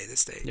state, this state, this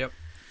state. Yep.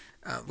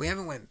 We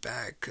haven't went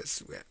back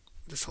because we had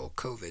this whole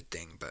COVID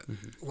thing. But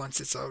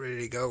once it's all ready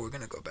to go, we're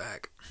going to go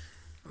back.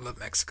 I love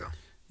Mexico.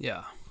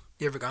 Yeah.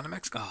 You ever gone to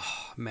Mexico?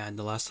 Oh man,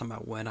 the last time I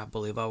went, I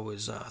believe I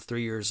was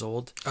 3 years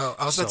old. Oh,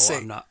 I was about to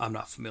say, I'm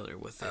not familiar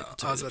with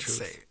it. I was about to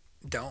say,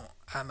 don't.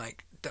 I'm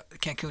like,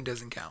 Cancun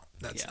doesn't count.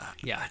 That's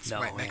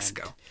right,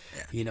 Mexico.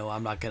 And,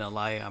 I'm not gonna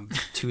lie, I'm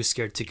too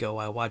scared to go.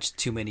 I watched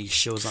too many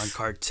shows on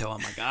cartel.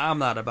 I'm like, I'm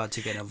not about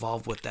to get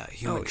involved with that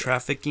human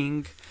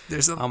trafficking.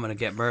 I'm gonna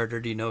get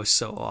murdered,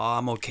 so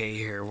I'm okay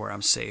here where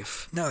I'm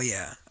safe. No,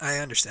 yeah, I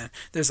understand.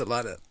 There's a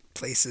lot of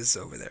places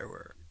over there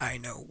where I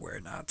know where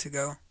not to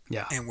go.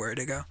 Yeah. And where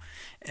to go.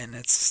 And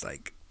it's just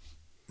like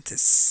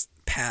this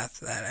path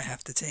that I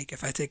have to take.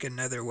 If I take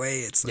another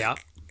way, it's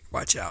like,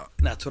 watch out.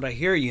 That's what I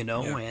hear,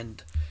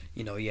 and,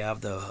 you have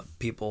the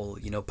people,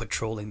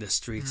 patrolling the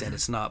streets, and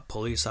it's not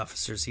police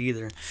officers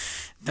either.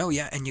 No,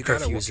 yeah, and you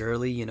gotta... Curfew's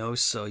early,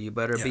 so you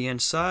better be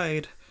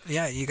inside.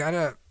 Yeah, you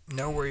gotta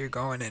know where you're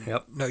going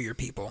and know your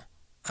people.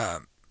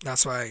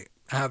 That's why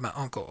I have my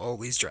uncle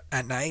always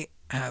at night,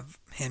 have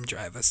him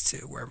drive us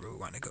to wherever we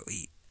want to go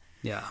eat.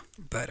 Yeah.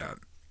 But,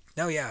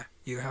 no, yeah,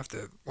 you have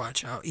to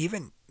watch out.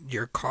 Even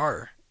your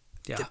car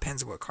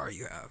depends on what car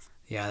you have.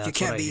 Yeah, that's you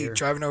can't what I be hear.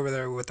 Driving over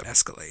there with an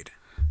Escalade.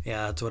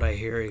 Yeah, that's what I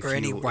hear.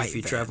 If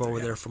you drive over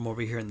there from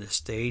over here in the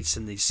States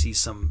and they see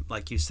some,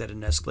 like you said,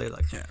 an Escalade,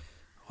 like,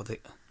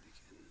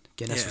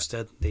 ¿Quién es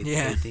usted? They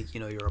think,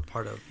 you're a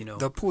part of,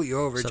 they'll pull you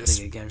over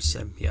something against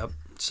them. Yep.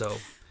 So,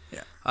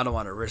 I don't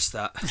want to risk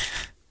that.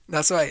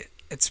 That's why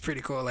it's pretty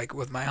cool. Like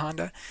with my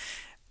Honda,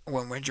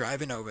 when we're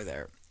driving over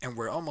there and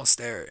we're almost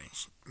there,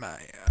 my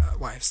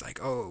wife's like,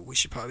 oh, we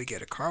should probably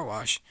get a car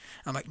wash.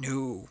 I'm like,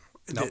 no,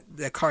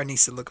 the car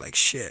needs to look like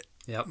shit.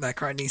 Yep. That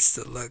car needs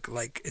to look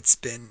like it's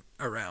been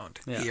around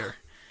here.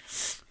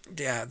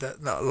 Yeah,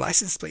 the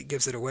license plate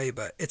gives it away,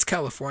 but it's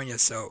California,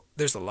 so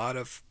there's a lot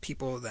of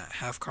people that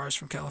have cars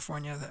from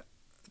California that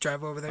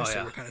drive over there,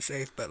 so we're kind of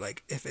safe. But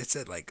like, if it's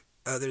at like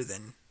other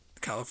than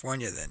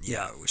California, then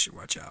we should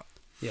watch out.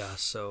 Yeah,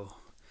 so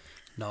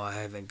no, I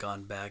haven't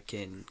gone back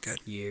in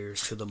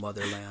years to the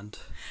motherland.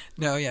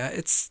 No, yeah,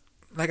 it's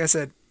like I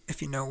said,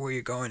 if you know where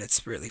you're going,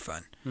 it's really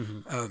fun.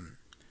 Mm-hmm.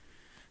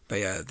 But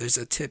yeah, there's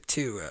a tip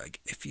too.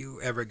 If you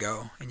ever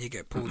go and you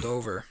get pulled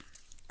over,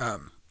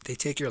 they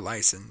take your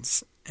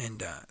license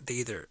and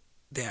they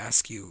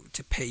ask you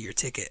to pay your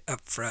ticket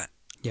up front.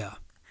 Yeah.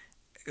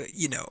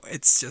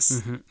 It's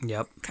just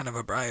kind of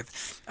a bribe.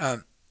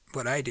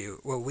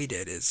 What we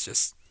did is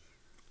just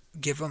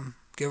give them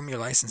your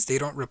license. They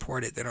don't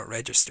report it. They don't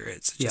register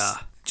it. So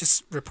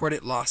just report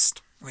it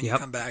lost when you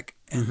come back,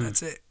 and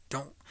that's it.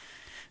 Don't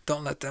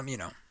let them,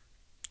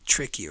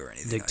 trick you or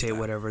anything. Dictate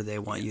whatever they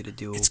want you to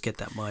do. Get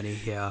that money.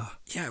 Yeah.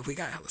 Yeah, we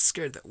got hella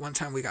scared that one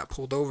time we got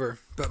pulled over,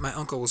 but my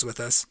uncle was with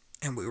us,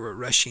 and we were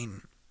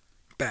rushing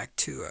back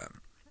to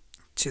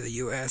the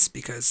U.S.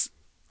 because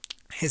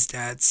his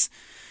dad's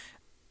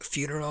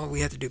funeral,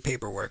 we had to do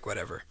paperwork,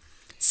 whatever.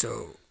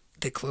 So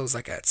they closed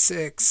like at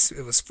 6.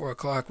 It was 4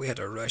 o'clock. We had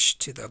to rush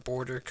to the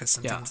border because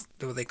sometimes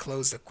they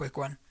closed a quick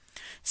one.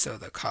 So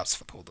the cops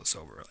pulled us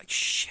over. We're like,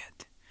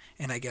 shit.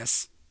 And I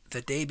guess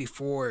the day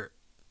before,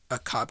 a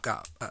cop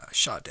got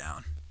shot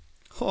down.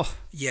 Oh.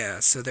 Yeah,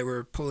 so they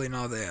were pulling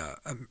all the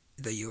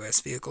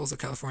U.S. vehicles, the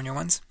California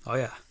ones. Oh,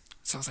 yeah.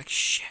 So I was like,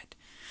 shit.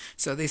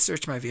 So they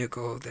searched my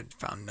vehicle, then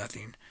found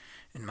nothing.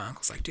 And my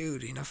uncle's like,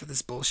 dude, enough of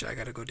this bullshit. I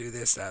got to go do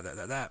this,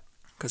 that.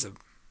 Because of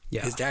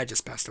his dad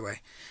just passed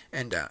away.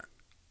 And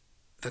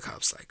the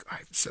cop's like, all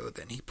right. So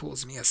then he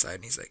pulls me aside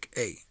and he's like,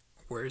 hey,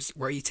 where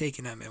are you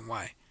taking him and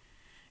why?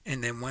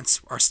 And then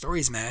once our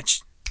stories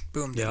matched,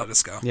 boom, they let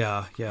us go.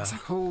 Yeah. I was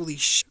like, holy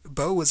shit.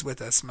 Bo was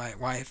with us, my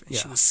wife, and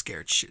she was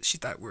scared. She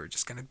thought we were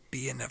just going to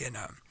be in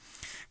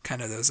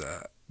kind of those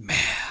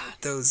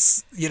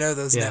those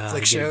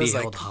Netflix shows,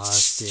 like,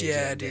 hostage,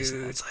 dude.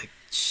 It's like,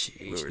 jeez,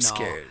 we were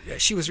scared. Yeah,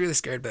 she was really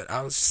scared, but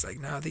I was just like,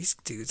 no, these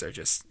dudes are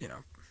just,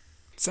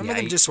 some of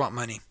them just want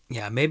money.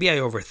 Yeah, maybe I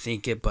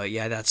overthink it, but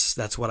yeah,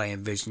 that's what I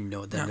envision.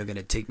 They're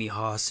gonna take me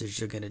hostage.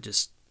 They're gonna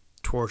just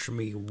torture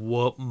me,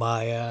 whoop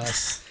my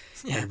ass.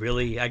 Yeah. And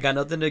really, I got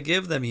nothing to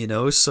give them,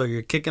 so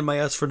you're kicking my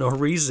ass for no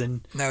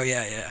reason. No,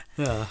 yeah.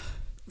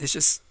 It's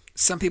just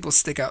some people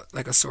stick out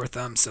like a sore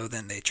thumb, so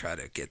then they try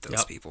to get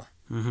those people.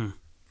 Mm-hmm.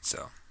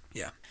 So,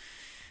 yeah.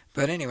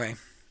 But anyway,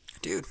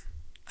 dude,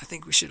 I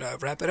think we should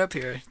wrap it up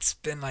here. It's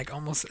been like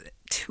almost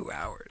 2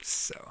 hours,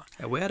 so.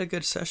 Yeah, we had a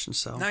good session,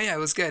 so. No, yeah, it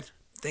was good.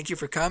 Thank you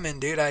for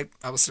coming, dude. I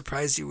was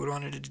surprised you would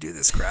wanted to do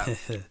this crap.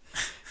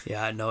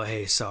 Yeah, no,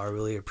 hey, so I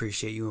really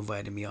appreciate you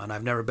inviting me on.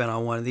 I've never been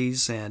on one of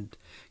these, and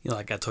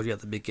like I told you at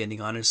the beginning,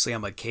 honestly,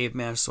 I'm a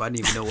caveman, so I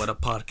didn't even know what a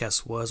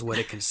podcast was, what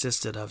it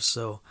consisted of.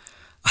 So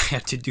I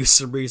had to do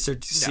some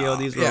research to see how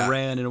these were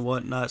ran and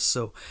whatnot.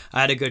 So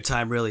I had a good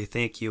time, really.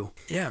 Thank you.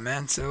 Yeah,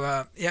 man.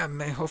 So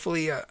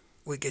hopefully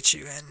we get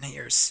you in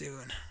here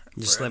soon.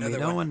 Just let me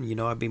know,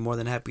 and I'd be more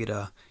than happy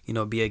to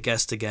be a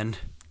guest again.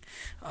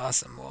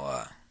 Awesome.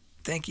 Well,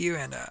 thank you,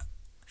 and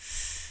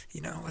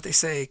what they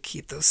say,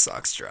 keep those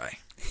socks dry.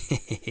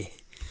 Thank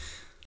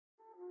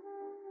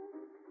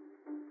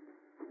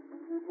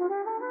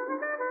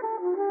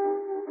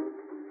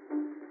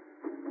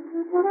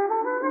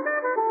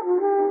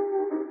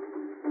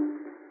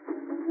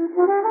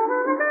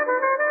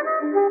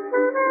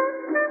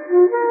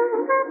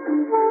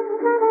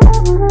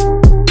you.